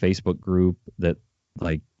hunting Facebook group that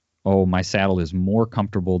like, oh, my saddle is more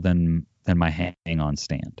comfortable than my hang-on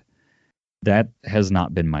stand. That has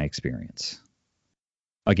not been my experience.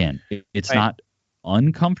 Again, it's not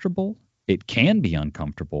uncomfortable. It can be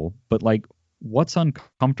uncomfortable, but like, what's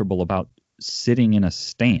uncomfortable about sitting in a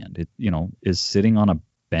stand? Is sitting on a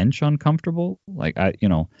bench uncomfortable? Like,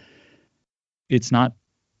 it's not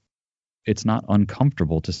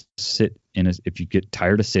uncomfortable to sit if you get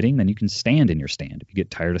tired of sitting, then you can stand in your stand. If you get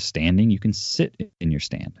tired of standing, you can sit in your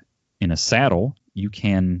stand. In a saddle, you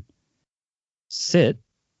can sit.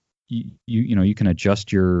 You can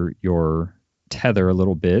adjust your tether a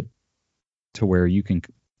little bit to where you can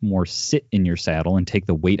more sit in your saddle and take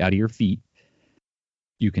the weight out of your feet.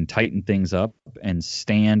 You can tighten things up and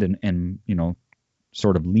stand and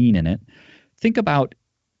sort of lean in it. Think about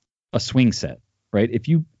a swing set, right? If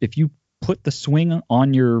you put the swing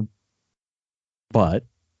on your butt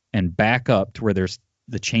and back up to where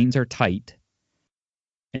the chains are tight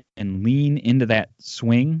and lean into that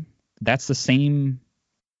swing, that's the same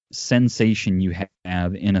sensation you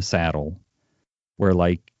have in a saddle, where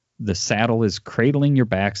like the saddle is cradling your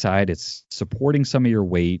backside, it's supporting some of your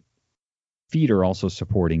weight, feet are also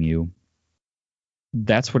supporting you.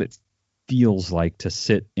 That's what it feels like to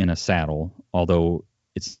sit in a saddle, although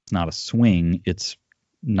it's not a swing, it's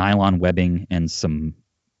nylon webbing and some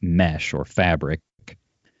mesh or fabric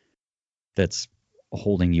that's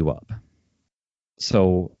holding you up.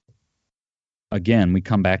 So again, we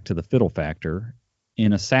come back to the fiddle factor.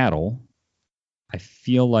 In a saddle, I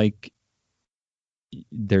feel like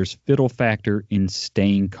there's fiddle factor in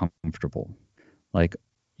staying comfortable. Like,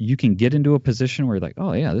 you can get into a position where you're like,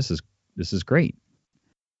 oh yeah, this is great.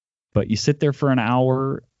 But you sit there for an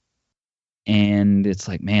hour and it's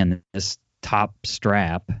like, man, this top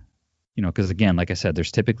strap, because again, like I said,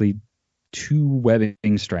 there's typically two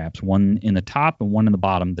webbing straps, one in the top and one in the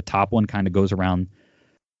bottom. The top one kind of goes around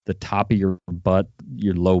the top of your butt,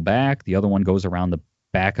 your low back. The other one goes around the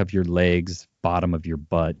back of your legs, bottom of your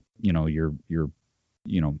butt, your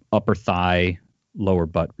upper thigh, lower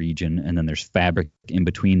butt region, and then there's fabric in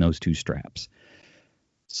between those two straps.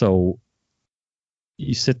 So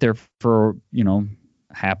you sit there for,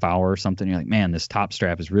 half hour or something, you're like, man, this top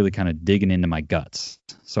strap is really kind of digging into my guts,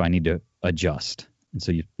 so I need to adjust. And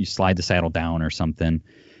so you slide the saddle down or something,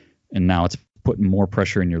 and now it's putting more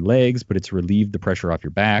pressure in your legs, but it's relieved the pressure off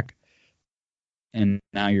your back. And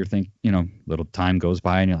now you're thinking, little time goes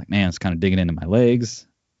by and you're like, man, it's kind of digging into my legs.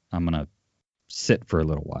 I'm going to sit for a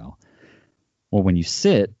little while. Well, when you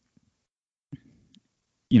sit,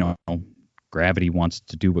 gravity wants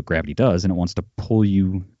to do what gravity does, and it wants to pull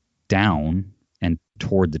you down and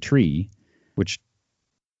toward the tree, which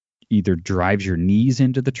either drives your knees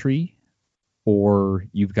into the tree, or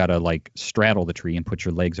you've got to like straddle the tree and put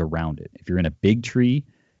your legs around it. If you're in a big tree,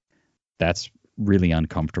 that's really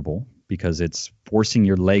uncomfortable because it's forcing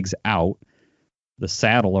your legs out. The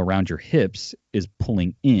saddle around your hips is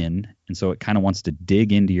pulling in, and so it kind of wants to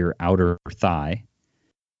dig into your outer thigh.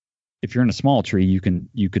 If you're in a small tree, you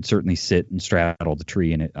could certainly sit and straddle the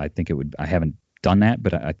tree, and I haven't done that,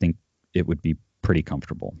 but I think it would be pretty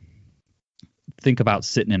comfortable. Think about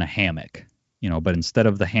sitting in a hammock, but instead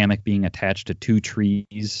of the hammock being attached to two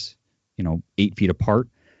trees, 8 feet apart,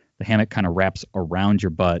 the hammock kind of wraps around your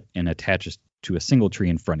butt and attaches to a single tree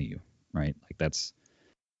in front of you, right? Like that's,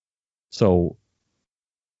 so,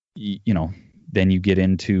 then you get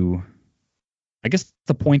into, I guess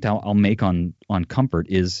the point I'll make on comfort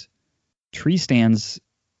is tree stands.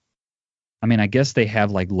 I mean, I guess they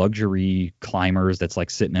have like luxury climbers that's like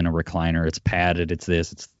sitting in a recliner. It's padded, it's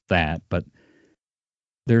this, it's that, but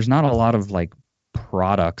there's not a lot of like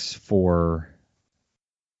products for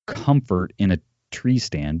comfort in a tree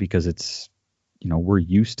stand because it's, we're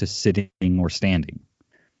used to sitting or standing.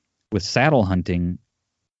 With saddle hunting,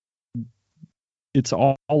 it's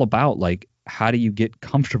all about like, how do you get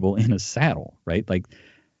comfortable in a saddle, right? Like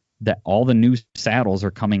that all the new saddles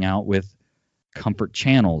are coming out with comfort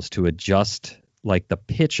channels to adjust like the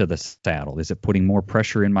pitch of the saddle. Is it putting more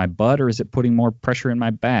pressure in my butt or is it putting more pressure in my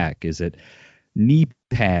back? Is it knee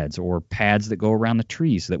pads or pads that go around the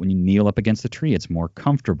tree so that when you kneel up against the tree, it's more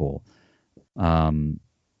comfortable?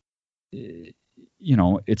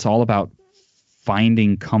 it's all about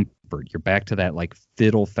finding comfort. You're back to that like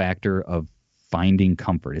fiddle factor of finding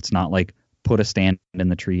comfort. It's not like put a stand in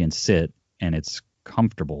the tree and sit and it's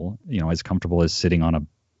comfortable, as comfortable as sitting on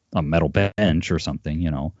a metal bench or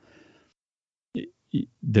something,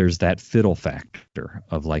 There's that fiddle factor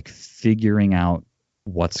of like figuring out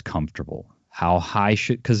what's comfortable, how high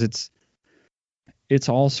because it's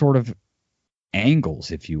all sort of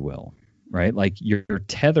angles, if you will, right? Like your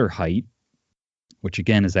tether height, which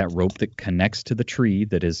again is that rope that connects to the tree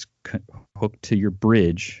that is hooked to your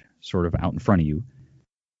bridge sort of out in front of you.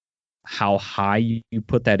 How high you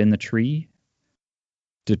put that in the tree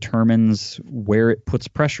determines where it puts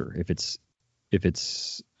pressure. If it's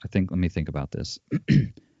let me think about this.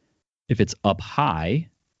 If it's up high,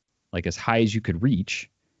 like as high as you could reach,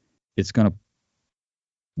 it's going to,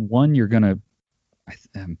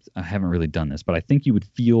 I haven't really done this, but I think you would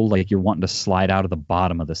feel like you're wanting to slide out of the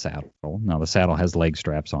bottom of the saddle. Now the saddle has leg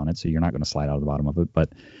straps on it, so you're not going to slide out of the bottom of it,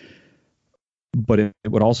 but it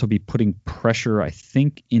would also be putting pressure, I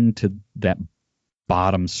think, into that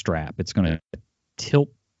bottom strap. It's going to tilt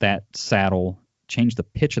that saddle, change the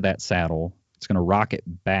pitch of that saddle. It's going to rock it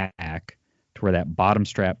back to where that bottom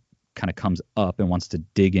strap kind of comes up and wants to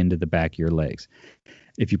dig into the back of your legs.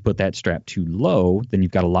 If you put that strap too low, then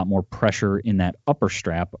you've got a lot more pressure in that upper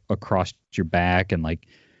strap across your back and like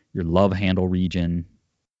your love handle region.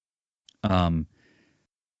 Another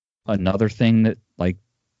thing that like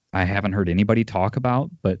I haven't heard anybody talk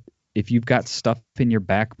about, but if you've got stuff in your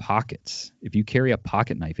back pockets, if you carry a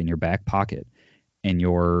pocket knife in your back pocket and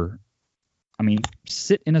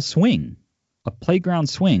sit in a swing, a playground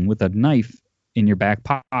swing with a knife in your back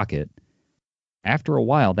pocket, after a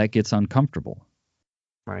while that gets uncomfortable.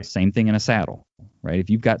 Right. Same thing in a saddle, right?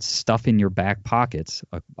 If you've got stuff in your back pockets,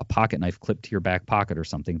 a pocket knife clipped to your back pocket or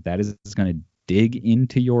something, that is going to dig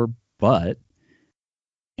into your butt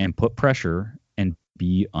and put pressure and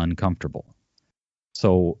be uncomfortable.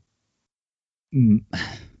 So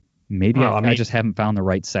maybe I just haven't found the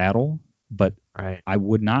right saddle, but right. I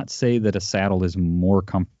would not say that a saddle is more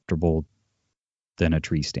comfortable than a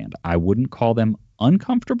tree stand. I wouldn't call them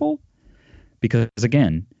uncomfortable because,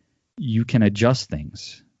 again, you can adjust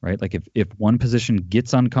things, right? Like if one position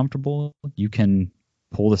gets uncomfortable, you can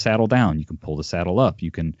pull the saddle down. You can pull the saddle up.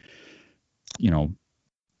 You can,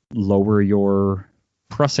 lower your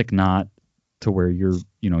prusik knot to where you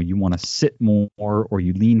want to sit more or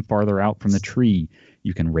you lean farther out from the tree.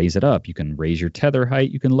 You can raise it up. You can raise your tether height.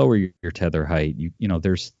 You can lower your tether height.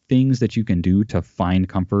 There's things that you can do to find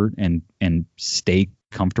comfort and stay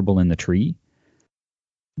comfortable in the tree.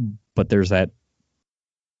 But there's that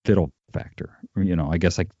fiddle factor. I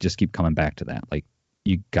guess I just keep coming back to that. Like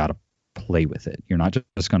you got to play with it. You're not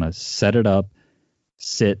just going to set it up,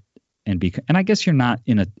 sit and I guess you're not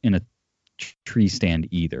in a tree stand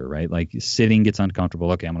either, right? Like sitting gets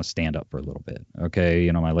uncomfortable. Okay, I'm going to stand up for a little bit. Okay,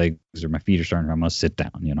 my legs or my feet are starting. I'm going to sit down.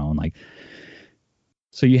 And like,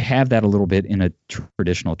 so you have that a little bit in a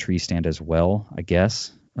traditional tree stand as well, I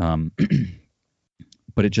guess. But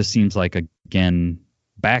it just seems like, again,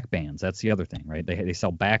 back bands. That's the other thing, right? They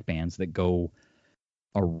sell back bands that go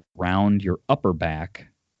around your upper back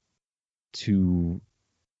to,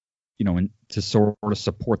 to sort of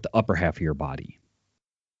support the upper half of your body.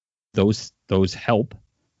 Those help,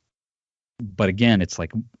 but again, it's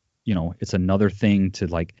like, it's another thing to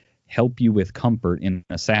like help you with comfort in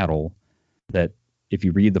a saddle that if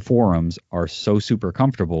you read the forums are so super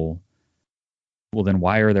comfortable. Well, then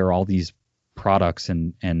why are there all these products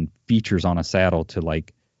and features on a saddle to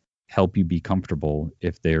like help you be comfortable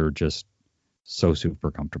if they're just so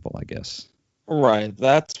super comfortable, I guess. Right.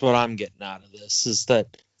 That's what I'm getting out of this is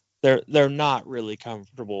that they're not really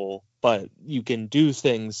comfortable, but you can do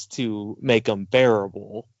things to make them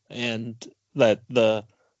bearable, and that the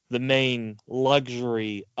main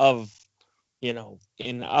luxury of, in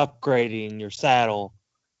upgrading your saddle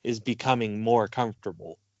is becoming more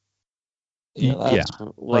comfortable. That's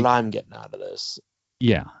what I'm getting out of this.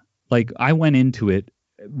 Yeah. Like I went into it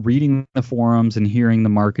reading the forums and hearing the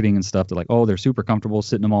marketing and stuff. They're like, oh, they're super comfortable,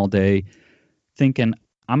 sitting them all day, thinking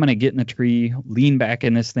I'm going to get in a tree, lean back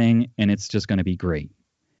in this thing, and it's just going to be great.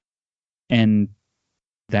 And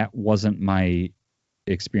that wasn't my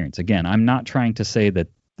experience. Again, I'm not trying to say that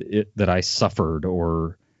I suffered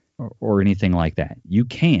or anything like that. You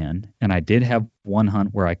can, and I did have one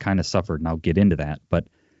hunt where I kind of suffered, and I'll get into that. But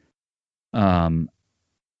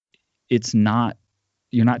it's not,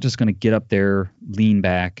 you're not just going to get up there, lean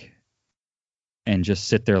back, and just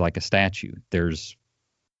sit there like a statue. There's,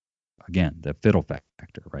 again, the fiddle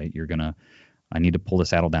factor, right? I need to pull the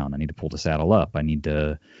saddle down. I need to pull the saddle up. I need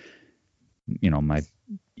to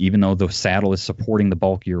even though the saddle is supporting the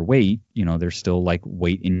bulk of your weight, there's still like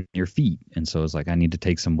weight in your feet. And so it's like, I need to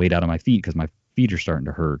take some weight out of my feet because my feet are starting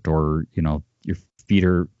to hurt, or, your feet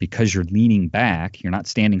are, because you're leaning back, you're not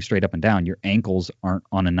standing straight up and down. Your ankles aren't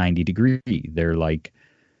on a 90 degree. They're like,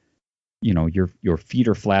 your feet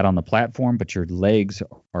are flat on the platform, but your legs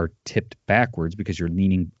are tipped backwards because you're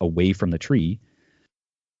leaning away from the tree.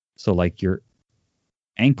 So like your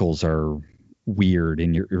ankles are weird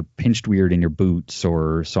and you're pinched weird in your boots,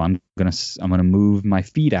 so I'm gonna move my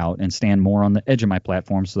feet out and stand more on the edge of my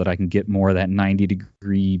platform so that I can get more of that 90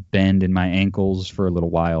 degree bend in my ankles for a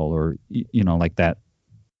little while, or like that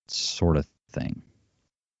sort of thing.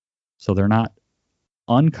 So they're not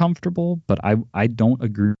uncomfortable, but I don't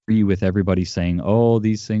agree with everybody saying, oh,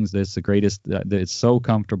 these things, that's the greatest, it's so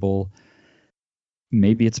comfortable.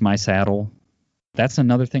 Maybe it's my saddle. That's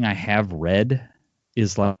another thing I have read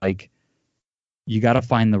is like, you got to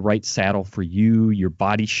find the right saddle for you, your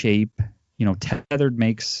body shape. Tethered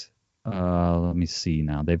makes, let me see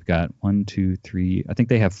now. They've got 1, 2, 3. I think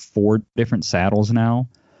they have 4 different saddles now.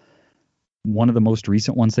 One of the most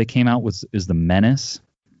recent ones they came out is the Menace.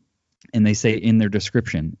 And they say in their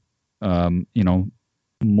description,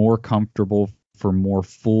 more comfortable for more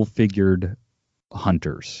full-figured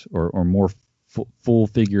hunters or more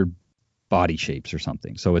full-figured body shapes or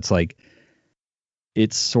something. So it's like,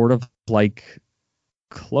 it's sort of like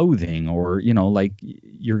clothing, or like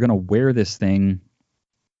you're gonna wear this thing,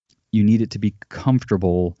 you need it to be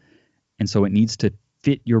comfortable, and so it needs to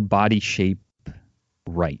fit your body shape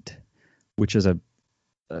right, which is a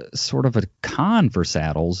sort of a con for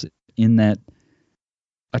saddles, in that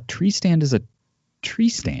a tree stand is a tree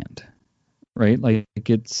stand, right? Like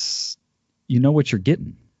it's, what you're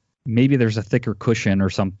getting. Maybe there's a thicker cushion or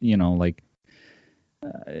something,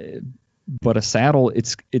 but a saddle,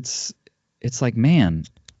 it's like, man,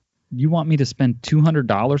 you want me to spend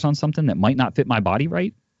 $200 on something that might not fit my body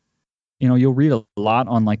right? You'll read a lot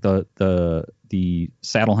on like the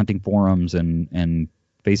saddle hunting forums and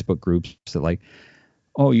Facebook groups that like,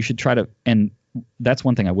 oh, you should try to, and that's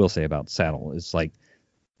one thing I will say about saddle is like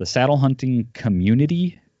the saddle hunting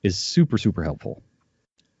community is super, super helpful.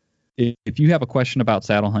 If you have a question about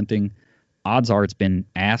saddle hunting, odds are it's been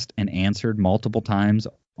asked and answered multiple times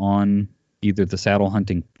on either the saddle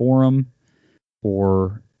hunting forum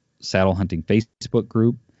or saddle hunting Facebook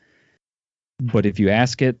group. But if you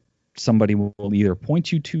ask it, somebody will either point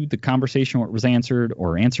you to the conversation where it was answered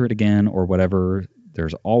or answer it again or whatever.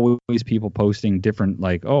 There's always people posting different,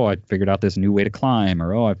 like, oh, I figured out this new way to climb,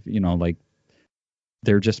 or, oh, like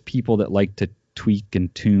they're just people that like to tweak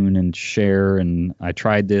and tune and share. And I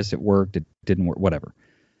tried this, it worked, it didn't work, whatever.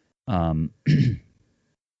 Where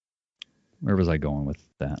was I going with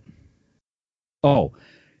that? Oh,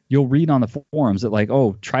 you'll read on the forums that like,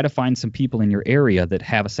 oh, try to find some people in your area that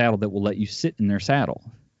have a saddle that will let you sit in their saddle.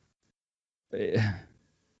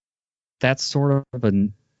 That's sort of a,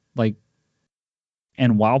 like,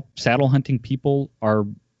 and while saddle hunting people are,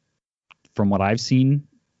 from what I've seen,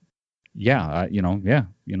 we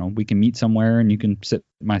can meet somewhere and you can sit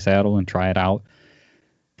in my saddle and try it out.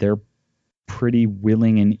 They're pretty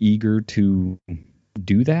willing and eager to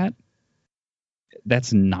do that.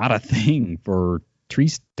 That's not a thing for tree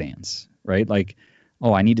stands, right? Like,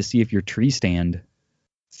 oh, I need to see if your tree stand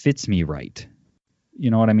fits me right. You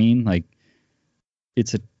know what I mean? Like,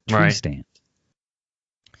 it's a tree stand.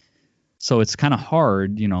 So it's kind of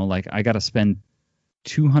hard, like I got to spend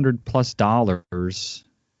 $200+.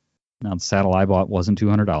 Now the saddle I bought wasn't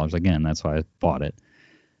 $200. Again, that's why I bought it.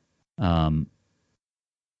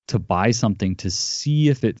 To buy something to see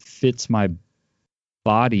if it fits my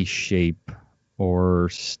body shape or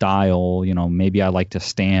style. Maybe I like to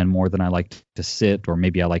stand more than I like to sit, or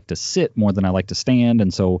maybe I like to sit more than I like to stand.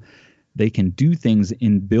 And so they can do things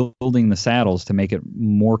in building the saddles to make it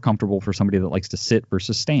more comfortable for somebody that likes to sit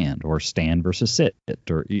versus stand, or stand versus sit,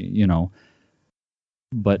 or,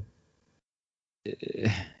 but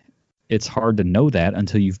it's hard to know that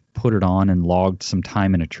until you've put it on and logged some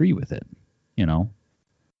time in a tree with it,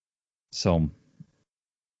 So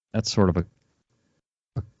that's sort of a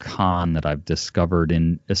con that I've discovered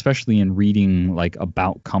especially in reading like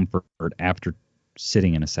about comfort after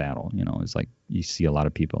sitting in a saddle. It's like you see a lot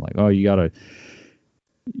of people like, oh, you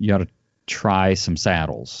gotta try some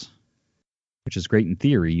saddles, which is great in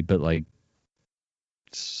theory, but like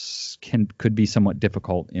could be somewhat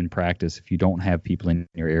difficult in practice if you don't have people in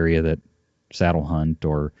your area that saddle hunt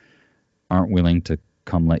or aren't willing to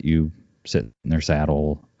come let you sit in their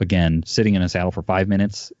saddle. Again, sitting in a saddle for 5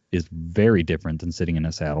 minutes is very different than sitting in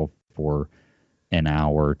a saddle for an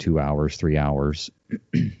hour, 2 hours, 3 hours.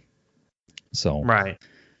 So right.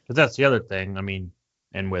 But that's the other thing. I mean,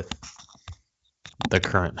 and with the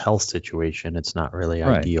current health situation, it's not really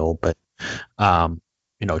Right. ideal. But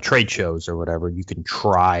trade shows or whatever, you can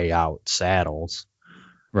try out saddles.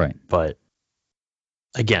 Right. But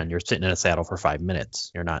again, you're sitting in a saddle for 5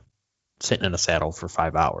 minutes. You're not sitting in a saddle for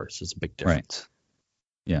 5 hours. It's a big difference.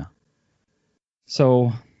 Yeah.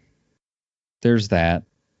 So there's that.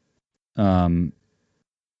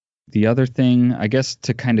 The other thing, I guess,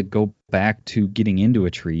 to kind of go back to getting into a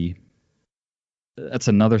tree, that's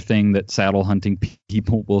another thing that saddle hunting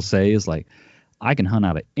people will say is like, I can hunt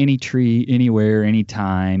out of any tree, anywhere,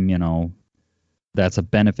 anytime. That's a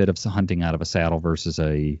benefit of hunting out of a saddle versus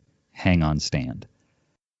a hang-on stand.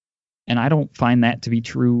 And I don't find that to be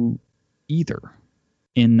true either,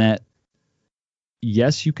 in that,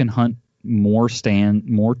 yes, you can hunt more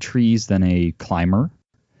trees than a climber.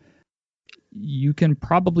 You can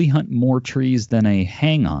probably hunt more trees than a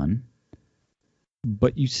hang-on,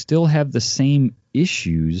 but you still have the same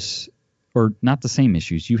issues, or not the same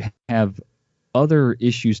issues. You have other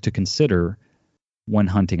issues to consider when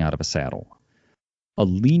hunting out of a saddle. A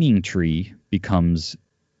leaning tree becomes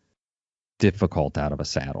difficult out of a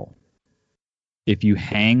saddle. If you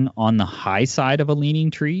hang on the high side of a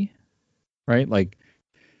leaning tree, right? Like,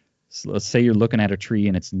 so let's say you're looking at a tree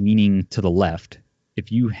and it's leaning to the left. If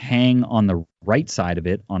you hang on the right side of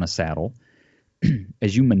it on a saddle,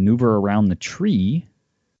 as you maneuver around the tree,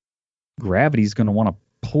 gravity is going to want to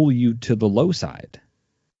pull you to the low side,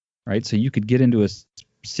 right? So you could get into a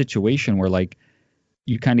situation where, like,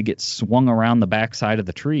 you kind of get swung around the back side of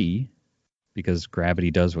the tree because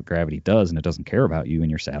gravity does what gravity does, and it doesn't care about you in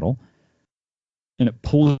your saddle. And it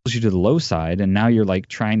pulls you to the low side, and now you're like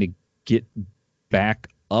trying to get back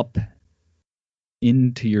up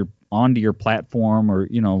onto your platform, or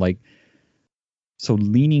so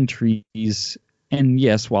leaning trees. And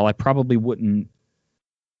yes, while I probably wouldn't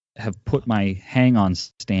have put my hang-on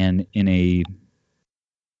stand in a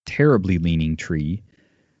terribly leaning tree,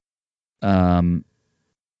 I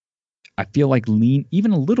feel like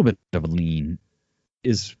even a little bit of a lean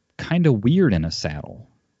is kind of weird in a saddle,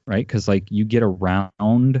 right? Because like you get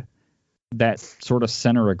around that sort of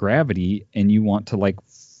center of gravity and you want to like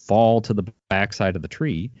fall to the backside of the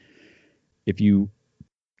tree. If you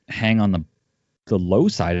hang on the low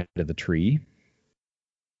side of the tree,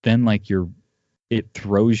 then like it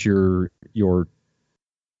throws your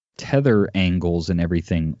tether angles and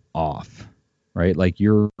everything off, right? Like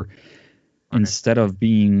instead of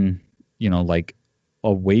being, like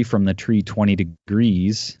away from the tree 20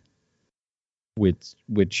 degrees,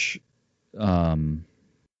 which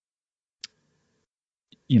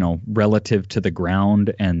relative to the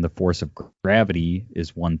ground and the force of gravity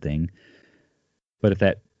is one thing. But if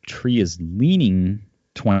that tree is leaning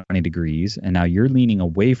 20 degrees and now you're leaning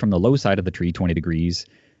away from the low side of the tree 20 degrees,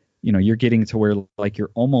 you're getting to where like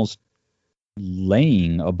you're almost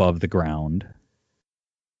laying above the ground,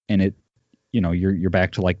 and you're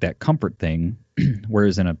back to like that comfort thing.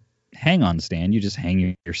 Whereas in a hang-on stand, you just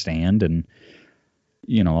hang your stand, and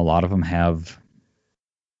a lot of them have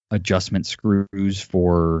adjustment screws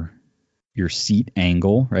for your seat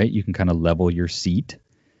angle, right? You can kind of level your seat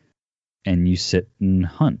and you sit and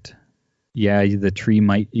hunt. Yeah, the tree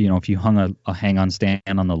might, if you hung a hang-on stand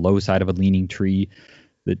on the low side of a leaning tree,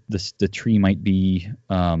 the tree might be,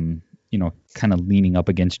 kind of leaning up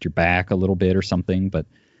against your back a little bit or something, but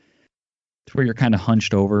it's where you're kind of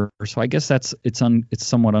hunched over. So I guess it's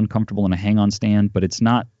somewhat uncomfortable in a hang-on stand, but it's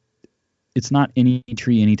not any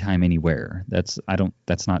tree, anytime, anywhere. That's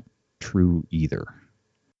not true either.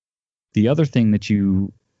 The other thing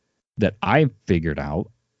that I've figured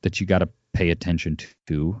out that you got to pay attention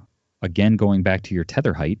to, again, going back to your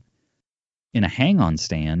tether height, in a hang-on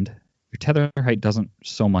stand, your tether height doesn't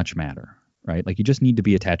so much matter, right? Like you just need to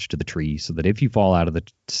be attached to the tree so that if you fall out of the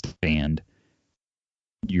stand,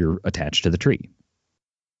 you're attached to the tree.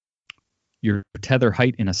 Your tether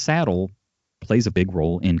height in a saddle plays a big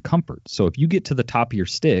role in comfort. So if you get to the top of your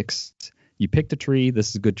sticks, you picked a tree, this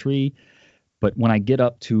is a good tree, but when I get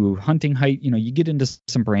up to hunting height, you get into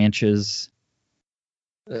some branches.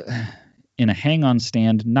 In a hang-on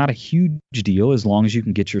stand, not a huge deal as long as you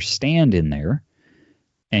can get your stand in there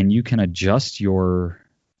and you can adjust your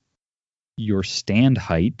stand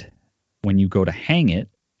height when you go to hang it.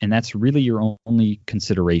 And that's really your only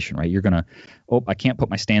consideration, right? You're going to, I can't put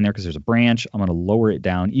my stand there because there's a branch. I'm going to lower it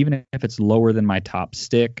down, even if it's lower than my top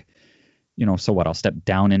stick. So what? I'll step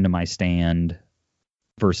down into my stand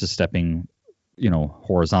versus stepping,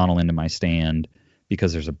 horizontal into my stand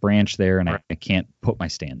because there's a branch there and I can't put my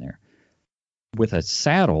stand there. With a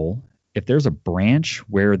saddle, if there's a branch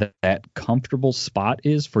where that comfortable spot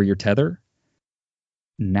is for your tether,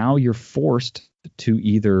 now you're forced to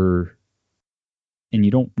either, and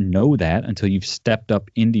you don't know that until you've stepped up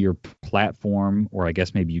into your platform, or I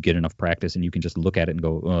guess maybe you get enough practice and you can just look at it and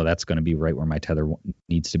go, oh, that's going to be right where my tether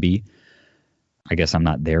needs to be. I guess I'm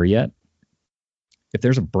not there yet. If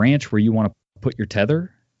there's a branch where you want to put your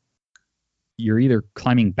tether, you're either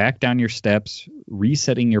climbing back down your steps,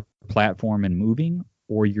 resetting your platform and moving,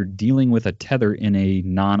 or you're dealing with a tether at a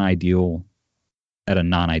non-ideal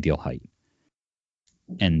height.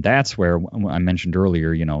 And that's where I mentioned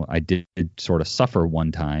earlier, I did sort of suffer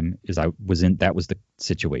one time. That was the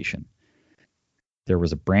situation. There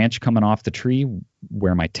was a branch coming off the tree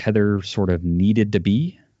where my tether sort of needed to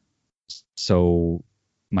be. So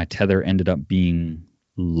my tether ended up being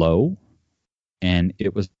low, and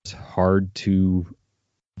it was hard to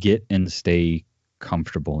get and stay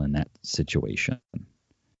comfortable in that situation.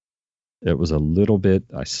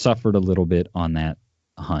 I suffered a little bit on that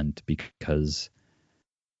hunt because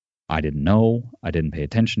I didn't know, I didn't pay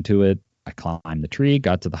attention to it. I climbed the tree,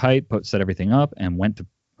 got to the height, set everything up, and went to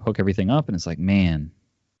hook everything up. And it's like, man,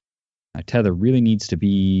 my tether really needs to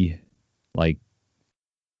be like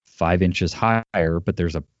 5 inches higher, but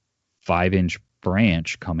there's a 5-inch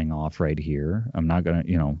branch coming off right here. I'm not going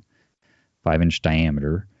to, 5-inch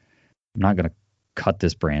diameter. I'm not going to cut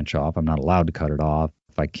this branch off. I'm not allowed to cut it off.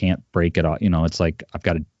 If I can't break it off, it's like I've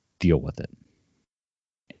got to deal with it.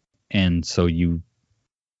 And so you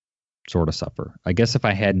sort of suffer. I guess if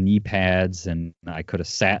I had knee pads and I could have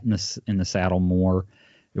sat in the saddle more,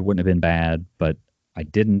 it wouldn't have been bad, but I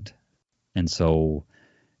didn't. And so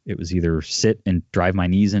it was either sit and drive my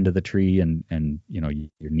knees into the tree and your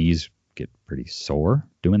knees get pretty sore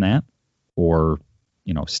doing that, or,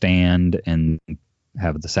 stand and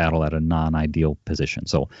have the saddle at a non-ideal position.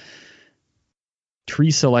 So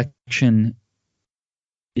tree selection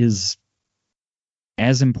is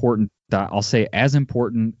as important, I'll say as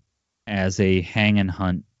important as a hang and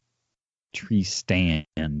hunt tree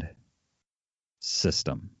stand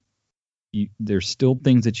system. There's still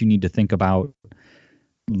things that you need to think about.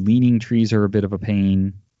 Leaning trees are a bit of a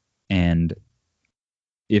pain, and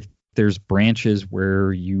if there's branches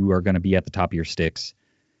where you are going to be at the top of your sticks,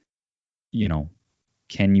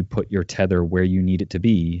 can you put your tether where you need it to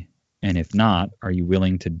be? And if not, are you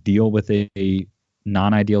willing to deal with a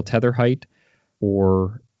non-ideal tether height,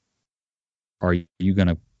 or are you going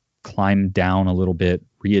to climb down a little bit,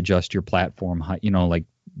 readjust your platform height?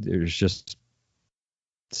 There's just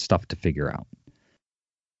stuff to figure out.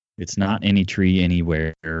 It's not any tree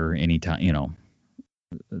anywhere, anytime,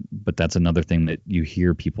 but that's another thing that you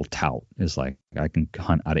hear people tout is like, I can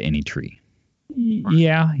hunt out of any tree.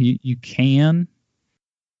 Yeah, you can,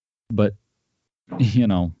 but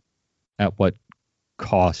at what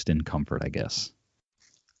cost and comfort, I guess.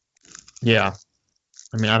 Yeah.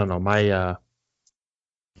 I mean, I don't know.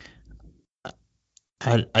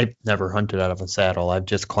 I've never hunted out of a saddle. I've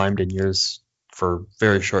just climbed in yours for a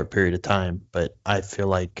very short period of time, but I feel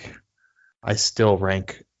like I still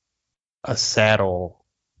rank a saddle.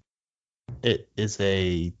 It is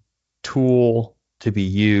a tool to be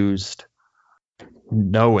used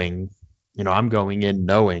knowing, I'm going in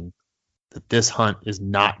knowing that this hunt is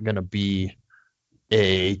not going to be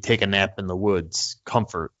a take a nap in the woods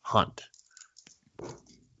comfort hunt.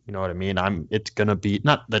 You know what I mean? It's going to be,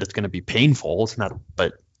 not that it's going to be painful. It's not,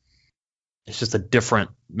 but it's just a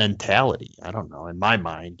different mentality. I don't know, in my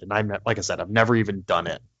mind. And like I said, I've never even done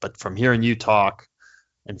it, but from hearing you talk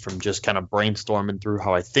and from just kind of brainstorming through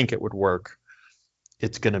how I think it would work,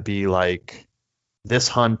 it's going to be like this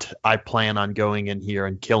hunt. I plan on going in here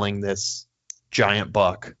and killing this giant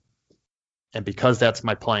buck. And because that's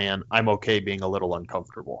my plan, I'm okay being a little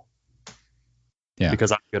uncomfortable. Yeah.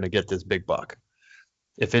 Because I'm going to get this big buck.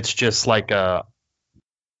 If it's just like a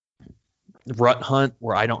rut hunt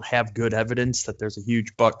where I don't have good evidence that there's a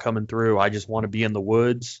huge buck coming through, I just want to be in the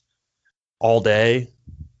woods all day,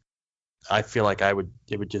 I feel like it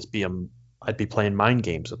would just be I'd be playing mind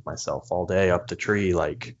games with myself all day up the tree,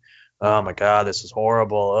 like, oh my God, this is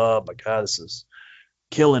horrible. Oh my God, this is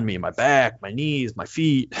killing me. My back, my knees, my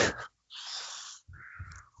feet.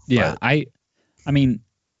 Yeah, I mean,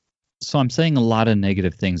 so I'm saying a lot of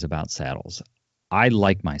negative things about saddles. I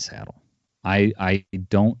like my saddle. I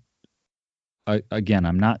don't, again,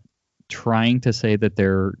 I'm not trying to say that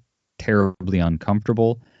they're terribly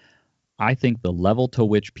uncomfortable. I think the level to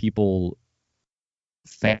which people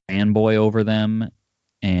fanboy over them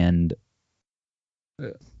and,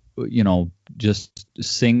 just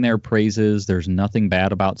sing their praises, there's nothing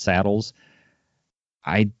bad about saddles.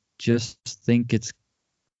 I just think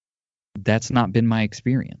that's not been my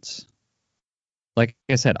experience. Like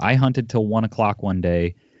I said, I hunted till 1 o'clock one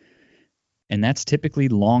day, And that's typically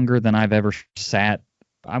longer than I've ever sat.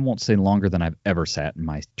 I won't say longer than I've ever sat in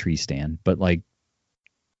my tree stand, but like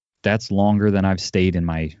that's longer than I've stayed in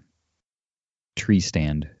my tree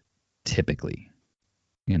stand typically.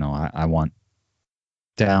 You know, I want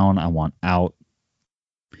down, I want out.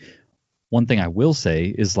 One thing I will say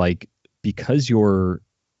is like, because I'm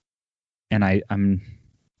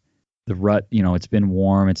the rut, you know, it's been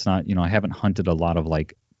warm. It's not, you know, I haven't hunted a lot of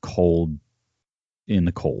like cold in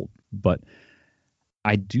the cold, but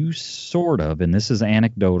I do sort of, and this is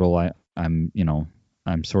anecdotal.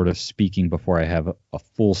 I'm sort of speaking before I have a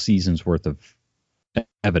full season's worth of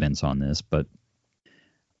evidence on this, but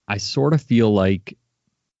I sort of feel like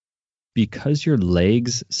because your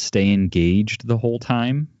legs stay engaged the whole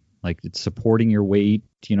time, like it's supporting your weight,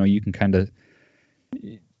 you know, you can kind of,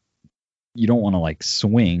 you don't want to like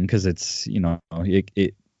swing because it's, you know,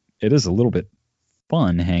 it is a little bit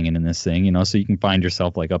fun hanging in this thing, you know, so you can find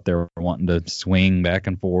yourself like up there wanting to swing back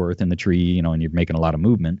and forth in the tree, you know, and you're making a lot of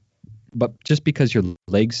movement. But just because your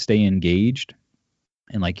legs stay engaged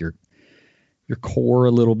and like your core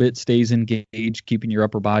a little bit stays engaged, keeping your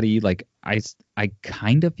upper body, like I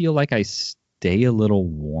kind of feel like I stay a little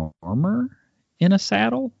warmer in a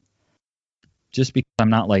saddle just because I'm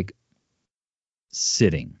not like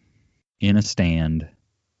sitting in a stand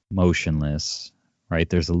motionless, right?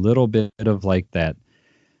 There's a little bit of like that,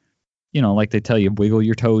 you know, like they tell you, wiggle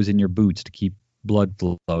your toes in your boots to keep blood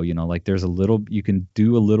flow, you know, like there's a little, you can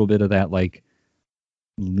do a little bit of that, like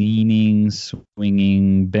leaning,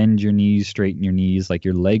 swinging, bend your knees, straighten your knees, like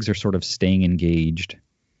your legs are sort of staying engaged.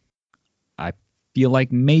 I feel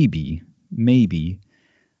like maybe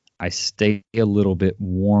I stay a little bit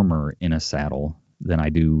warmer in a saddle than I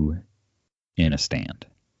do in a stand.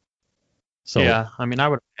 So yeah, I mean, I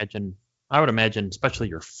would imagine, especially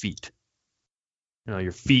your feet. You know,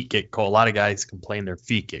 your feet get cold. A lot of guys complain their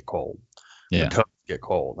feet get cold. Yeah. Their toes get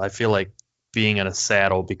cold. I feel like being in a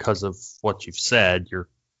saddle, because of what you've said, you're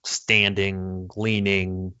standing,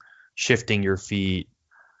 leaning, shifting your feet,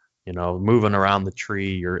 you know, moving around the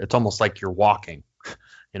tree. It's almost like you're walking.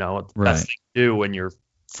 You know, the best thing to do when you're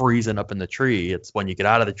freezing up in the tree, it's when you get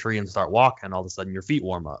out of the tree and start walking, all of a sudden your feet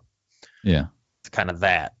warm up. Yeah. It's kind of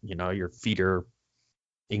that, you know, your feet are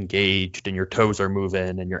engaged and your toes are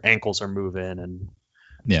moving and your ankles are moving. And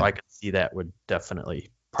so I can see that would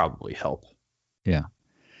definitely probably help. Yeah.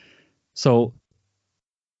 So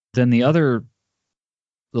then the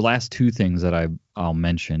last two things that I'll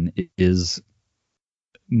mention is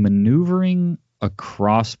maneuvering a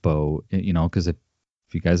crossbow, you know, because if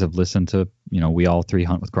you guys have listened to, you know, we all three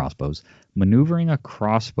hunt with crossbows. Maneuvering a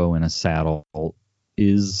crossbow in a saddle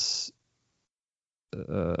is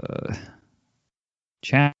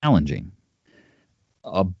challenging.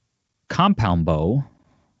 A compound bow,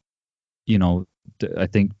 you know, I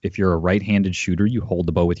think if you're a right-handed shooter, you hold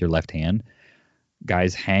the bow with your left hand.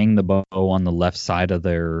 Guys hang the bow on the left side of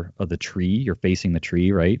the tree. You're facing the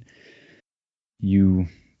tree, right? You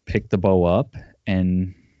pick the bow up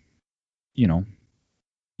and, you know,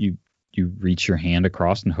 you reach your hand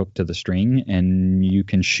across and hook to the string and you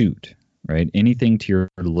can shoot, right? Anything to your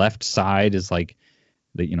left side is like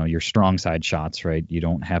the, you know, your strong side shots, right? You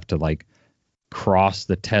don't have to like cross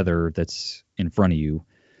the tether that's in front of you.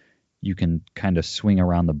 You can kind of swing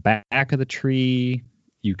around the back of the tree.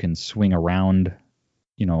 You can swing around,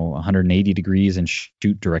 you know, 180 degrees and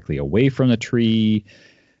shoot directly away from the tree.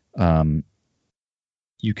 I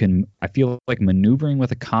feel like maneuvering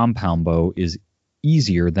with a compound bow is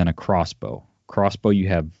easier than a crossbow. Crossbow, you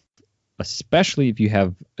have, especially if you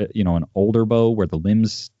have, you know, an older bow where the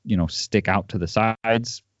limbs, you know, stick out to the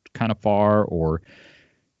sides kind of far, or,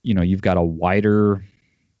 you know, you've got a wider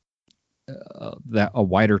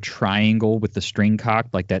triangle with the string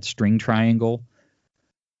cocked, like that string triangle.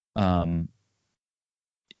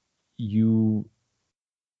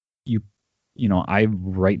 You know, I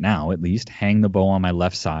right now at least hang the bow on my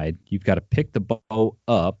left side. You've got to pick the bow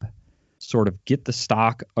up, sort of get the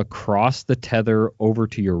stock across the tether over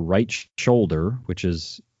to your right shoulder, which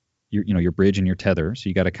is your bridge and your tether. So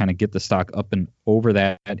you got to kind of get the stock up and over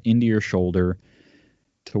that into your shoulder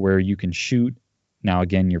to where you can shoot. Now,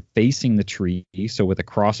 again, you're facing the tree. So with a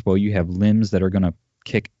crossbow, you have limbs that are going to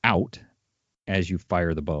kick out as you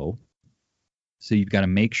fire the bow. So you've got to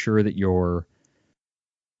make sure that you're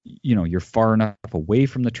far enough away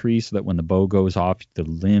from the tree so that when the bow goes off, the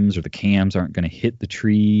limbs or the cams aren't going to hit the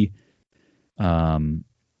tree.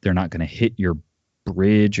 They're not going to hit your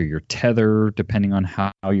bridge or your tether, depending on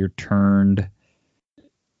how you're turned.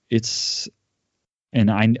 And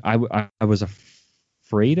I was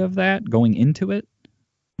afraid of that going into it,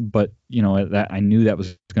 but that I knew that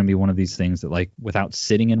was going to be one of these things that, like, without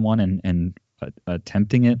sitting in one and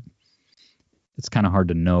attempting it, it's kind of hard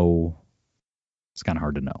to know.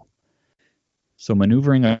 So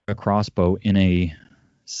maneuvering a crossbow in a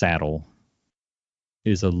saddle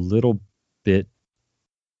is a little bit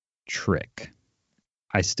trick.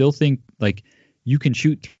 I still think, like, you can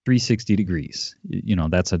shoot 360 degrees.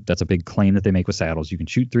 That's a big claim that they make with saddles. You can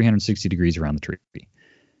shoot 360 degrees around the tree.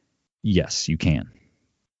 Yes, you can.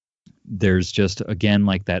 There's just, again,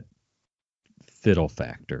 like that fiddle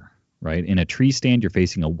factor, right? In a tree stand, you're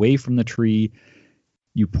facing away from the tree.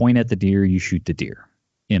 You point at the deer, you shoot the deer.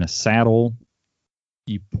 In a saddle,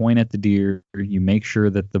 you point at the deer, you make sure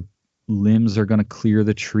that the limbs are going to clear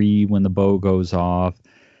the tree when the bow goes off.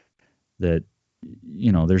 That,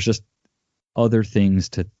 there's just other things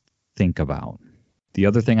to think about. The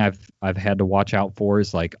other thing I've had to watch out for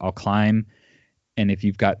is, like, I'll climb, and if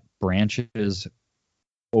you've got branches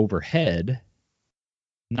overhead,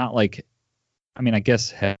 not like, I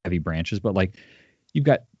guess heavy branches, but like you've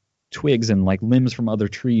got twigs and like limbs from other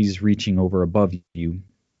trees reaching over above you.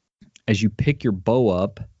 As you pick your bow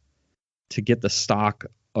up to get the stock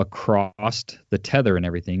across the tether and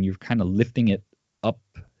everything, you're kind of lifting it up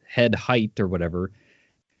head height or whatever.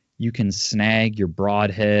 You can snag your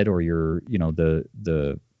broadhead or your,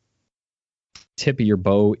 the tip of your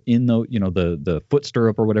bow in the foot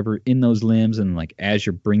stirrup or whatever in those limbs. And like, as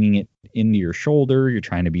you're bringing it into your shoulder, you're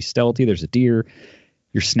trying to be stealthy. There's a deer,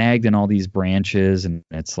 you're snagged in all these branches. And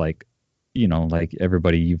it's like, like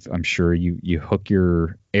everybody, I'm sure you hook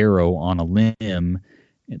your arrow on a limb,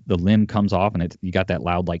 the limb comes off, and you got that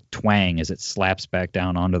loud like twang as it slaps back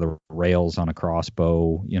down onto the rails on a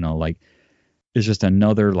crossbow. Like, it's just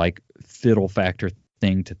another like fiddle factor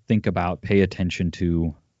thing to think about, pay attention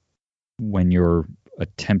to when you're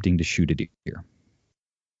attempting to shoot a deer.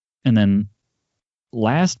 And then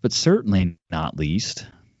last but certainly not least,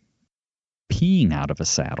 peeing out of a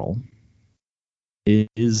saddle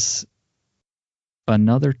is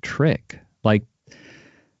another trick. Like,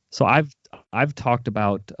 so I've talked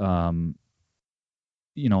about hunting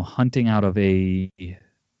out of a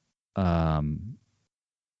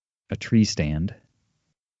tree stand,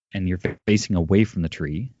 and you're facing away from the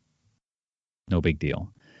tree. No big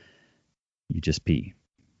deal. You just pee.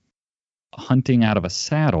 Hunting out of a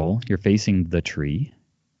saddle, you're facing the tree,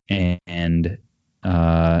 and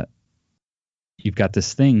you've got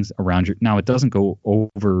this thing around your. Now, it doesn't go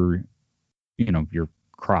over, your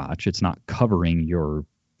crotch. It's not covering your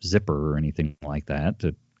zipper or anything like that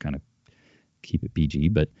to kind of keep it PG.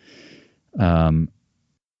 But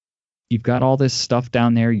you've got all this stuff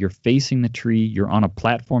down there. You're facing the tree. You're on a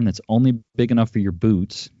platform that's only big enough for your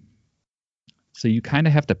boots. So you kind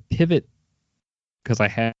of have to pivot, because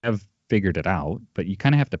I have figured it out, but you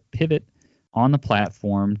kind of have to pivot on the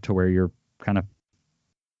platform to where you're kind of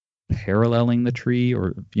paralleling the tree,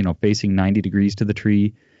 or, facing 90 degrees to the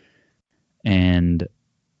tree, and,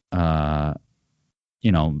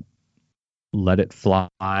 let it fly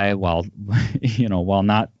while, while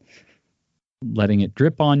not letting it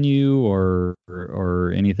drip on you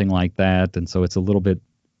or anything like that. And so it's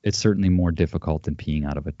it's certainly more difficult than peeing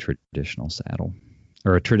out of a traditional saddle,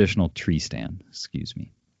 or a traditional tree stand, excuse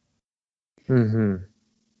me. Mm-hmm.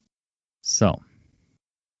 So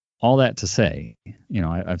all that to say,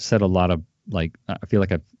 I've said a lot of, like, I feel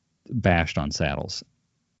like I've bashed on saddles.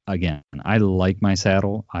 Again, I like my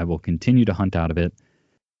saddle. I will continue to hunt out of it.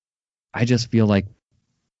 I just feel like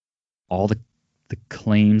all the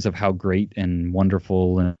claims of how great and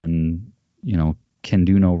wonderful and can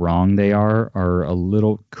do no wrong they are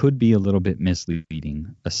could be a little bit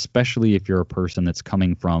misleading, especially if you're a person that's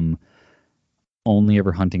coming from only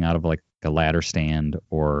ever hunting out of like a ladder stand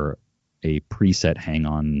or a preset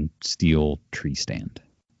hang-on steel tree stand.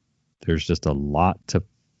 There's just a lot to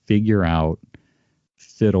figure out,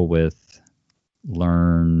 fiddle with,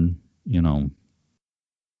 learn,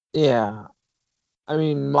 Yeah. I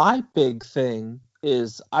mean, my big thing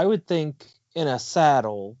is, I would think in a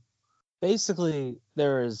saddle, basically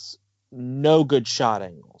there is no good shot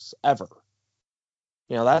angles ever.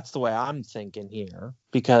 That's the way I'm thinking here,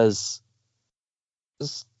 because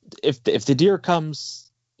if the deer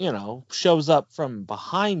comes, shows up from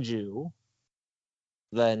behind you,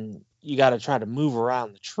 then you got to try to move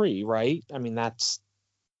around the tree, right? I mean,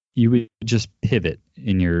 you would just pivot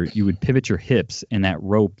you would pivot your hips, and that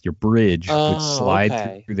rope, your bridge, would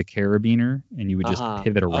slide through the carabiner, and you would just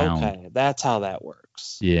pivot around. Okay, that's how that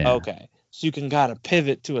works. Yeah. Okay, so you can kind of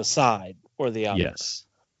pivot to a side or the other. Yes.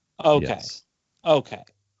 Okay. Yes. Okay,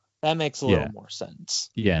 that makes a little more sense.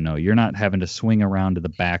 Yeah, no, you're not having to swing around to the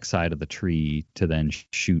back side of the tree to then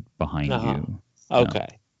shoot behind you. Okay.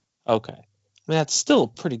 Okay. I mean, that's still a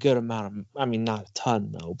pretty good amount of, I mean, not a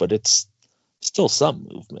ton though, but it's still some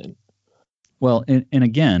movement. Well, and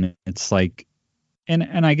again, it's like,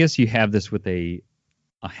 and I guess you have this with a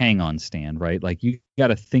hang-on stand, right? Like you got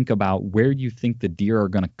to think about where you think the deer are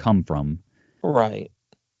going to come from. Right.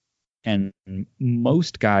 And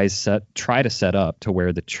most guys try to set up to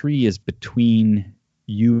where the tree is between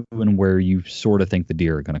you and where you sort of think the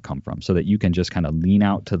deer are going to come from, so that you can just kind of lean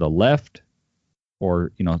out to the left,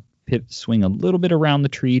 or swing a little bit around the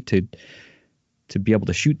tree to be able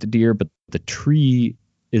to shoot the deer, but the tree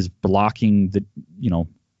is blocking the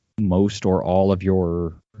most or all of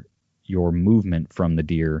your movement from the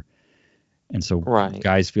deer. And so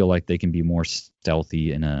guys feel like they can be more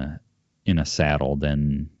stealthy in a saddle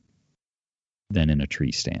than in a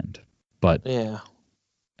tree stand. But yeah,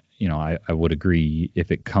 I would agree,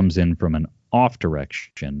 if it comes in from an off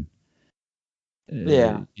direction,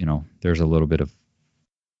 there's a little bit of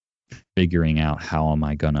figuring out, how am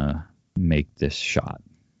I gonna make this shot.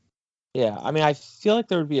 Yeah, I mean, I feel like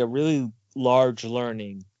there would be a really large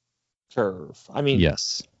learning curve. I mean,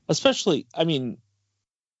 yes, especially, I mean,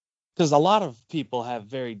 because a lot of people have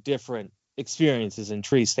very different experiences in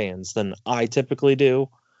tree stands than I typically do.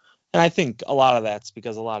 And I think a lot of that's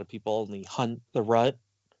because a lot of people only hunt the rut,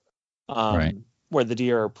 where the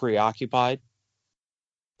deer are preoccupied.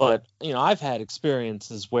 But, I've had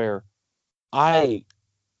experiences where I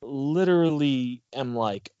literally am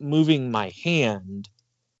like moving my hand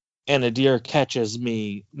and a deer catches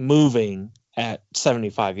me moving at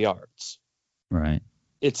 75 yards. Right.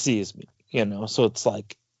 It sees me, so it's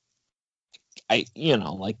like,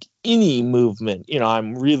 like any movement,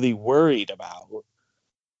 I'm really worried about.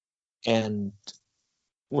 And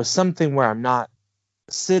with something where I'm not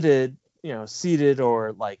seated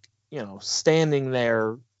or like, standing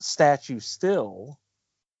there statue still,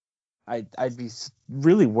 I'd be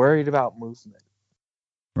really worried about movement.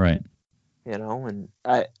 Right. And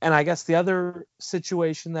I guess the other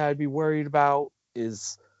situation that I'd be worried about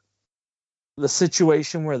is the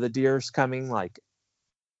situation where the deer's coming, like,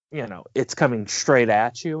 it's coming straight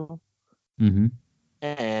at you. Mm-hmm.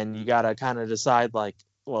 And you got to kind of decide, like,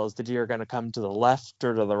 well, is the deer going to come to the left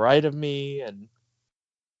or to the right of me? And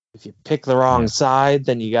if you pick the wrong side,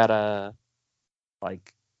 then you got to,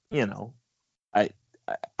 like,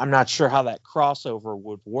 I'm not sure how that crossover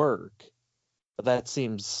would work, but that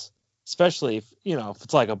seems, especially if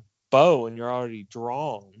it's like a bow and you're already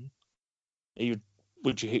drawn, you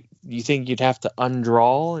think you'd have to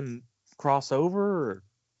undraw and cross over, or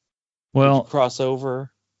well, cross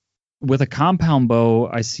over with a compound bow?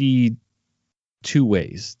 I see two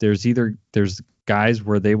ways. There's guys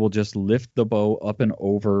where they will just lift the bow up and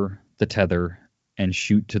over the tether and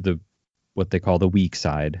shoot to what they call the weak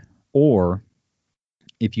side, or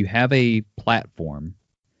if you have a platform,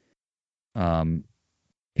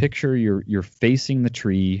 picture you're facing the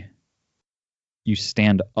tree, you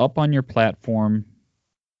stand up on your platform,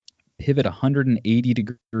 pivot 180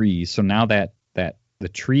 degrees, so now that the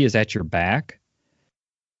tree is at your back,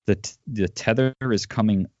 the tether is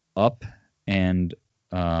coming up, and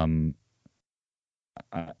I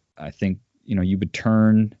think you would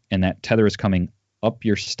turn, and that tether is coming up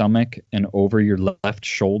your stomach and over your left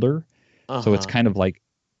shoulder. So it's kind of like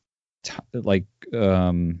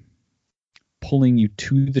pulling you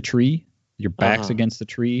to the tree. Your back's against the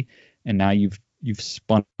tree, and now you've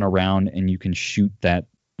spun around, and you can shoot that,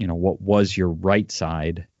 what was your right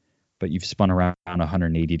side, but you've spun around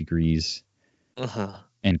 180 degrees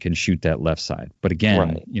and can shoot that left side. But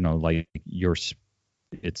again, like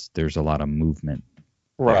there's a lot of movement.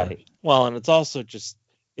 Right. There. Well, and it's also just,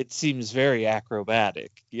 it seems very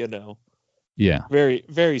acrobatic, Yeah. Very,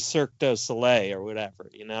 very Cirque du Soleil or whatever,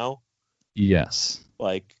 Yes.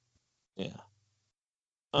 Like, yeah.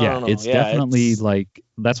 It's definitely like,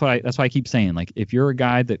 that's why I keep saying, like, if you're a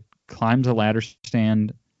guy that climbs a ladder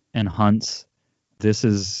stand and hunts, this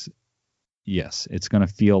is, yes, it's going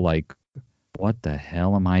to feel like, what the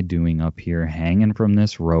hell am I doing up here, hanging from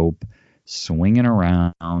this rope, swinging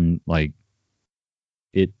around? Like,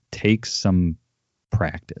 it takes some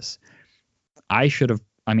practice. I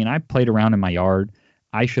played around in my yard.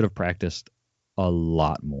 I should have practiced a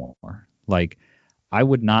lot more. Like, I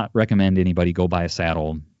would not recommend anybody go buy a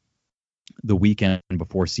saddle the weekend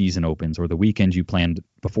before season opens, or the weekend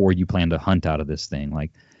before you plan to hunt out of this thing.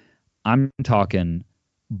 Like, I'm talking,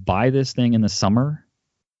 buy this thing in the summer,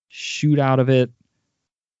 shoot out of it,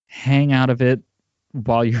 hang out of it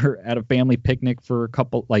while you're at a family picnic for a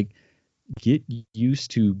couple, like, get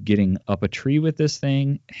used to getting up a tree with this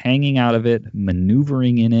thing, hanging out of it,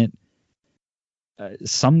 maneuvering in it.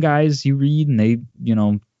 Some guys you read,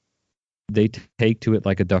 and they take to it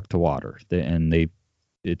like a duck to water,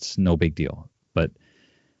 it's no big deal. But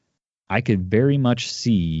I could very much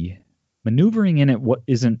see maneuvering in it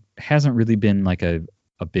hasn't really been like a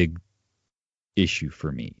big issue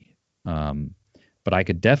for me. But I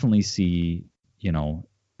could definitely see,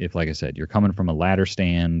 if, like I said, you're coming from a ladder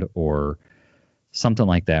stand or something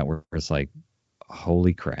like that, where it's like,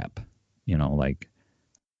 holy crap, like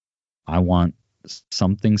I want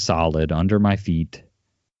something solid under my feet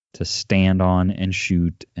to stand on and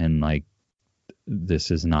shoot, and like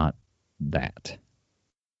this is not that.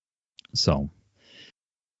 So,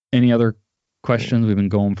 any other questions? We've been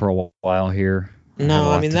going for a while here.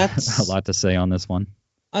 No, that's a lot to say on this one.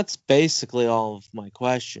 That's basically all of my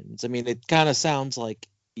questions. I mean, it kind of sounds like,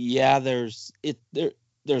 yeah, there's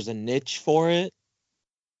a niche for it,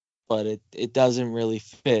 but it doesn't really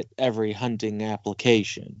fit every hunting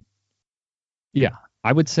application. Yeah,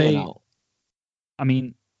 I would say, I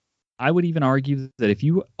mean, I would even argue that if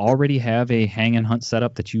you already have a hang and hunt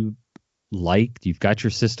setup that you like, you've got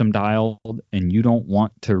your system dialed, and you don't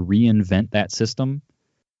want to reinvent that system,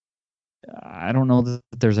 I don't know that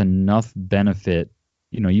there's enough benefit.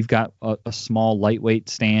 You've got a small lightweight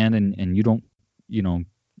stand, and you don't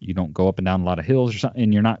go up and down a lot of hills or something,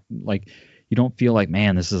 and you're not like, you don't feel like,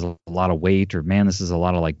 man, this is a lot of weight, or man, this is a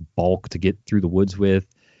lot of like bulk to get through the woods with.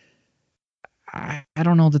 I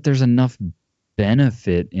don't know that there's enough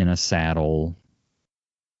benefit in a saddle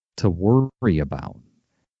to worry about.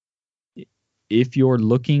 If you're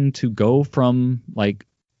looking to go from like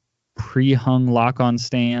pre-hung lock-on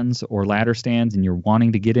stands or ladder stands and you're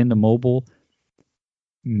wanting to get into mobile,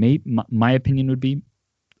 my opinion would be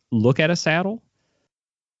look at a saddle,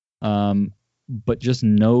 but just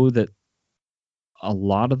know that a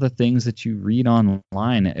lot of the things that you read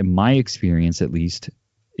online, in my experience at least,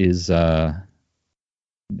 is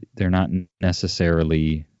they're not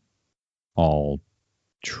necessarily all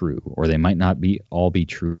true, or they might not all be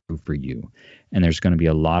true for you. And there's going to be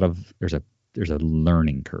there's a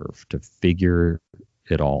learning curve to figure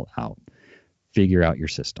it all out, figure out your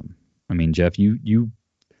system. I mean, Jeff, you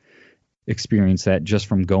experience that just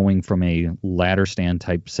from going from a ladder stand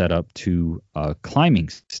type setup to a climbing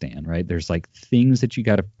stand, right? There's like things that you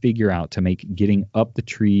got to figure out to make getting up the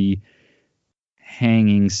tree,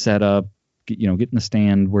 hanging, set up, getting the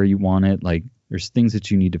stand where you want it. Like, there's things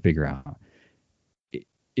that you need to figure out.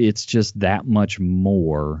 It's just that much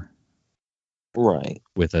more, right,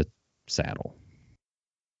 with a saddle.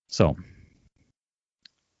 So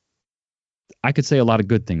I could say a lot of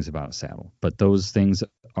good things about a saddle, but those things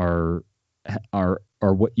are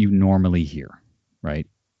what you normally hear, right?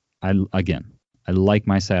 I like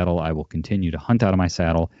my saddle. I will continue to hunt out of my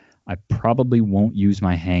saddle. I probably won't use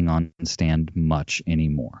my hang-on stand much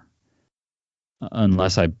anymore,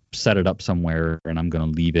 unless I set it up somewhere and I'm going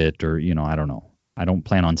to leave it, or I don't know. I don't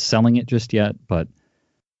plan on selling it just yet, but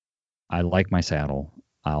I like my saddle.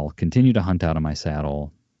 I'll continue to hunt out of my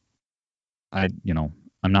saddle. I'm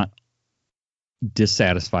not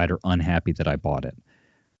dissatisfied or unhappy that I bought it.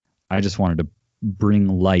 I just wanted to bring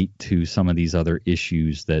light to some of these other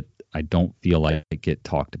issues that I don't feel like get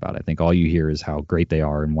talked about. I think all you hear is how great they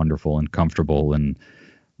are and wonderful and comfortable and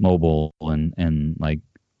mobile, and like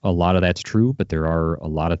a lot of that's true, but there are a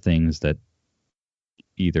lot of things that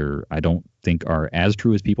either I don't think are as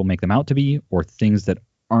true as people make them out to be, or things that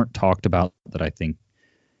aren't talked about that I think,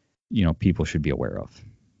 people should be aware of.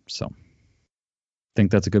 So I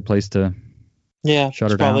think that's a good place to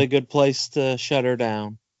shut her down. Probably a good place to shut her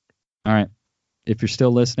down. All right. If you're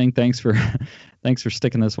still listening, thanks for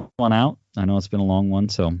sticking this one out. I know it's been a long one,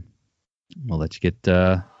 so we'll let you get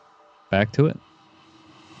back to it.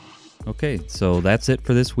 Okay, so that's it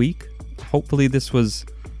for this week. Hopefully this was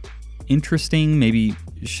interesting, maybe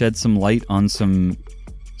shed some light on some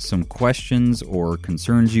questions or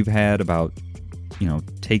concerns you've had about,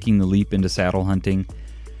 taking the leap into saddle hunting.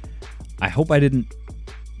 I hope I didn't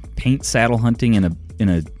paint saddle hunting in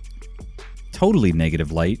a totally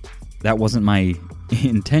negative light. That wasn't my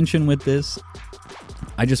intention with this.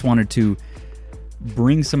 I just wanted to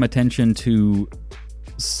bring some attention to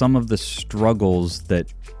some of the struggles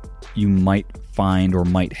that you might find or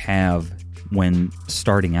might have when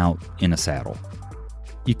starting out in a saddle.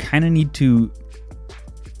 You kind of need to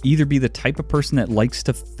either be the type of person that likes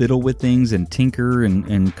to fiddle with things and tinker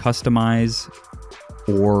and customize,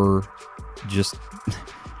 or just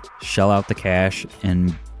shell out the cash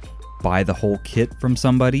and buy the whole kit from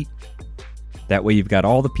somebody. That way you've got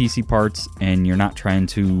all the PC parts and you're not trying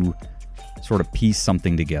to sort of piece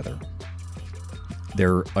something together.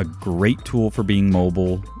 They're a great tool for being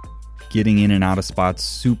mobile, getting in and out of spots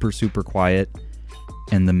super, super quiet,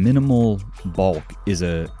 and the minimal bulk is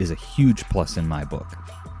a huge plus in my book.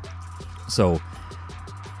 So,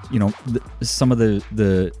 some of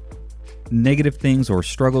the negative things or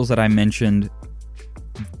struggles that I mentioned,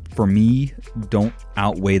 for me, don't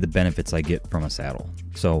outweigh the benefits I get from a saddle.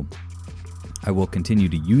 So I will continue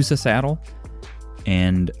to use a saddle,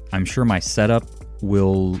 and I'm sure my setup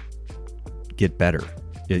will get better.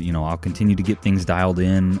 I'll continue to get things dialed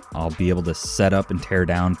in. I'll be able to set up and tear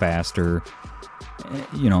down faster.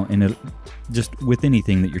 And just with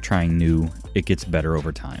anything that you're trying new, it gets better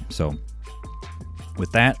over time. So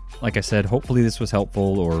with that, like I said, hopefully this was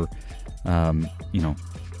helpful, or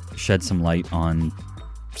shed some light on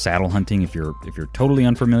saddle hunting if you're totally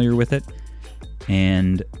unfamiliar with it.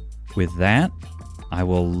 And with that, I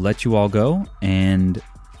will let you all go, and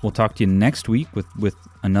we'll talk to you next week with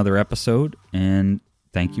another episode, and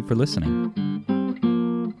thank you for listening.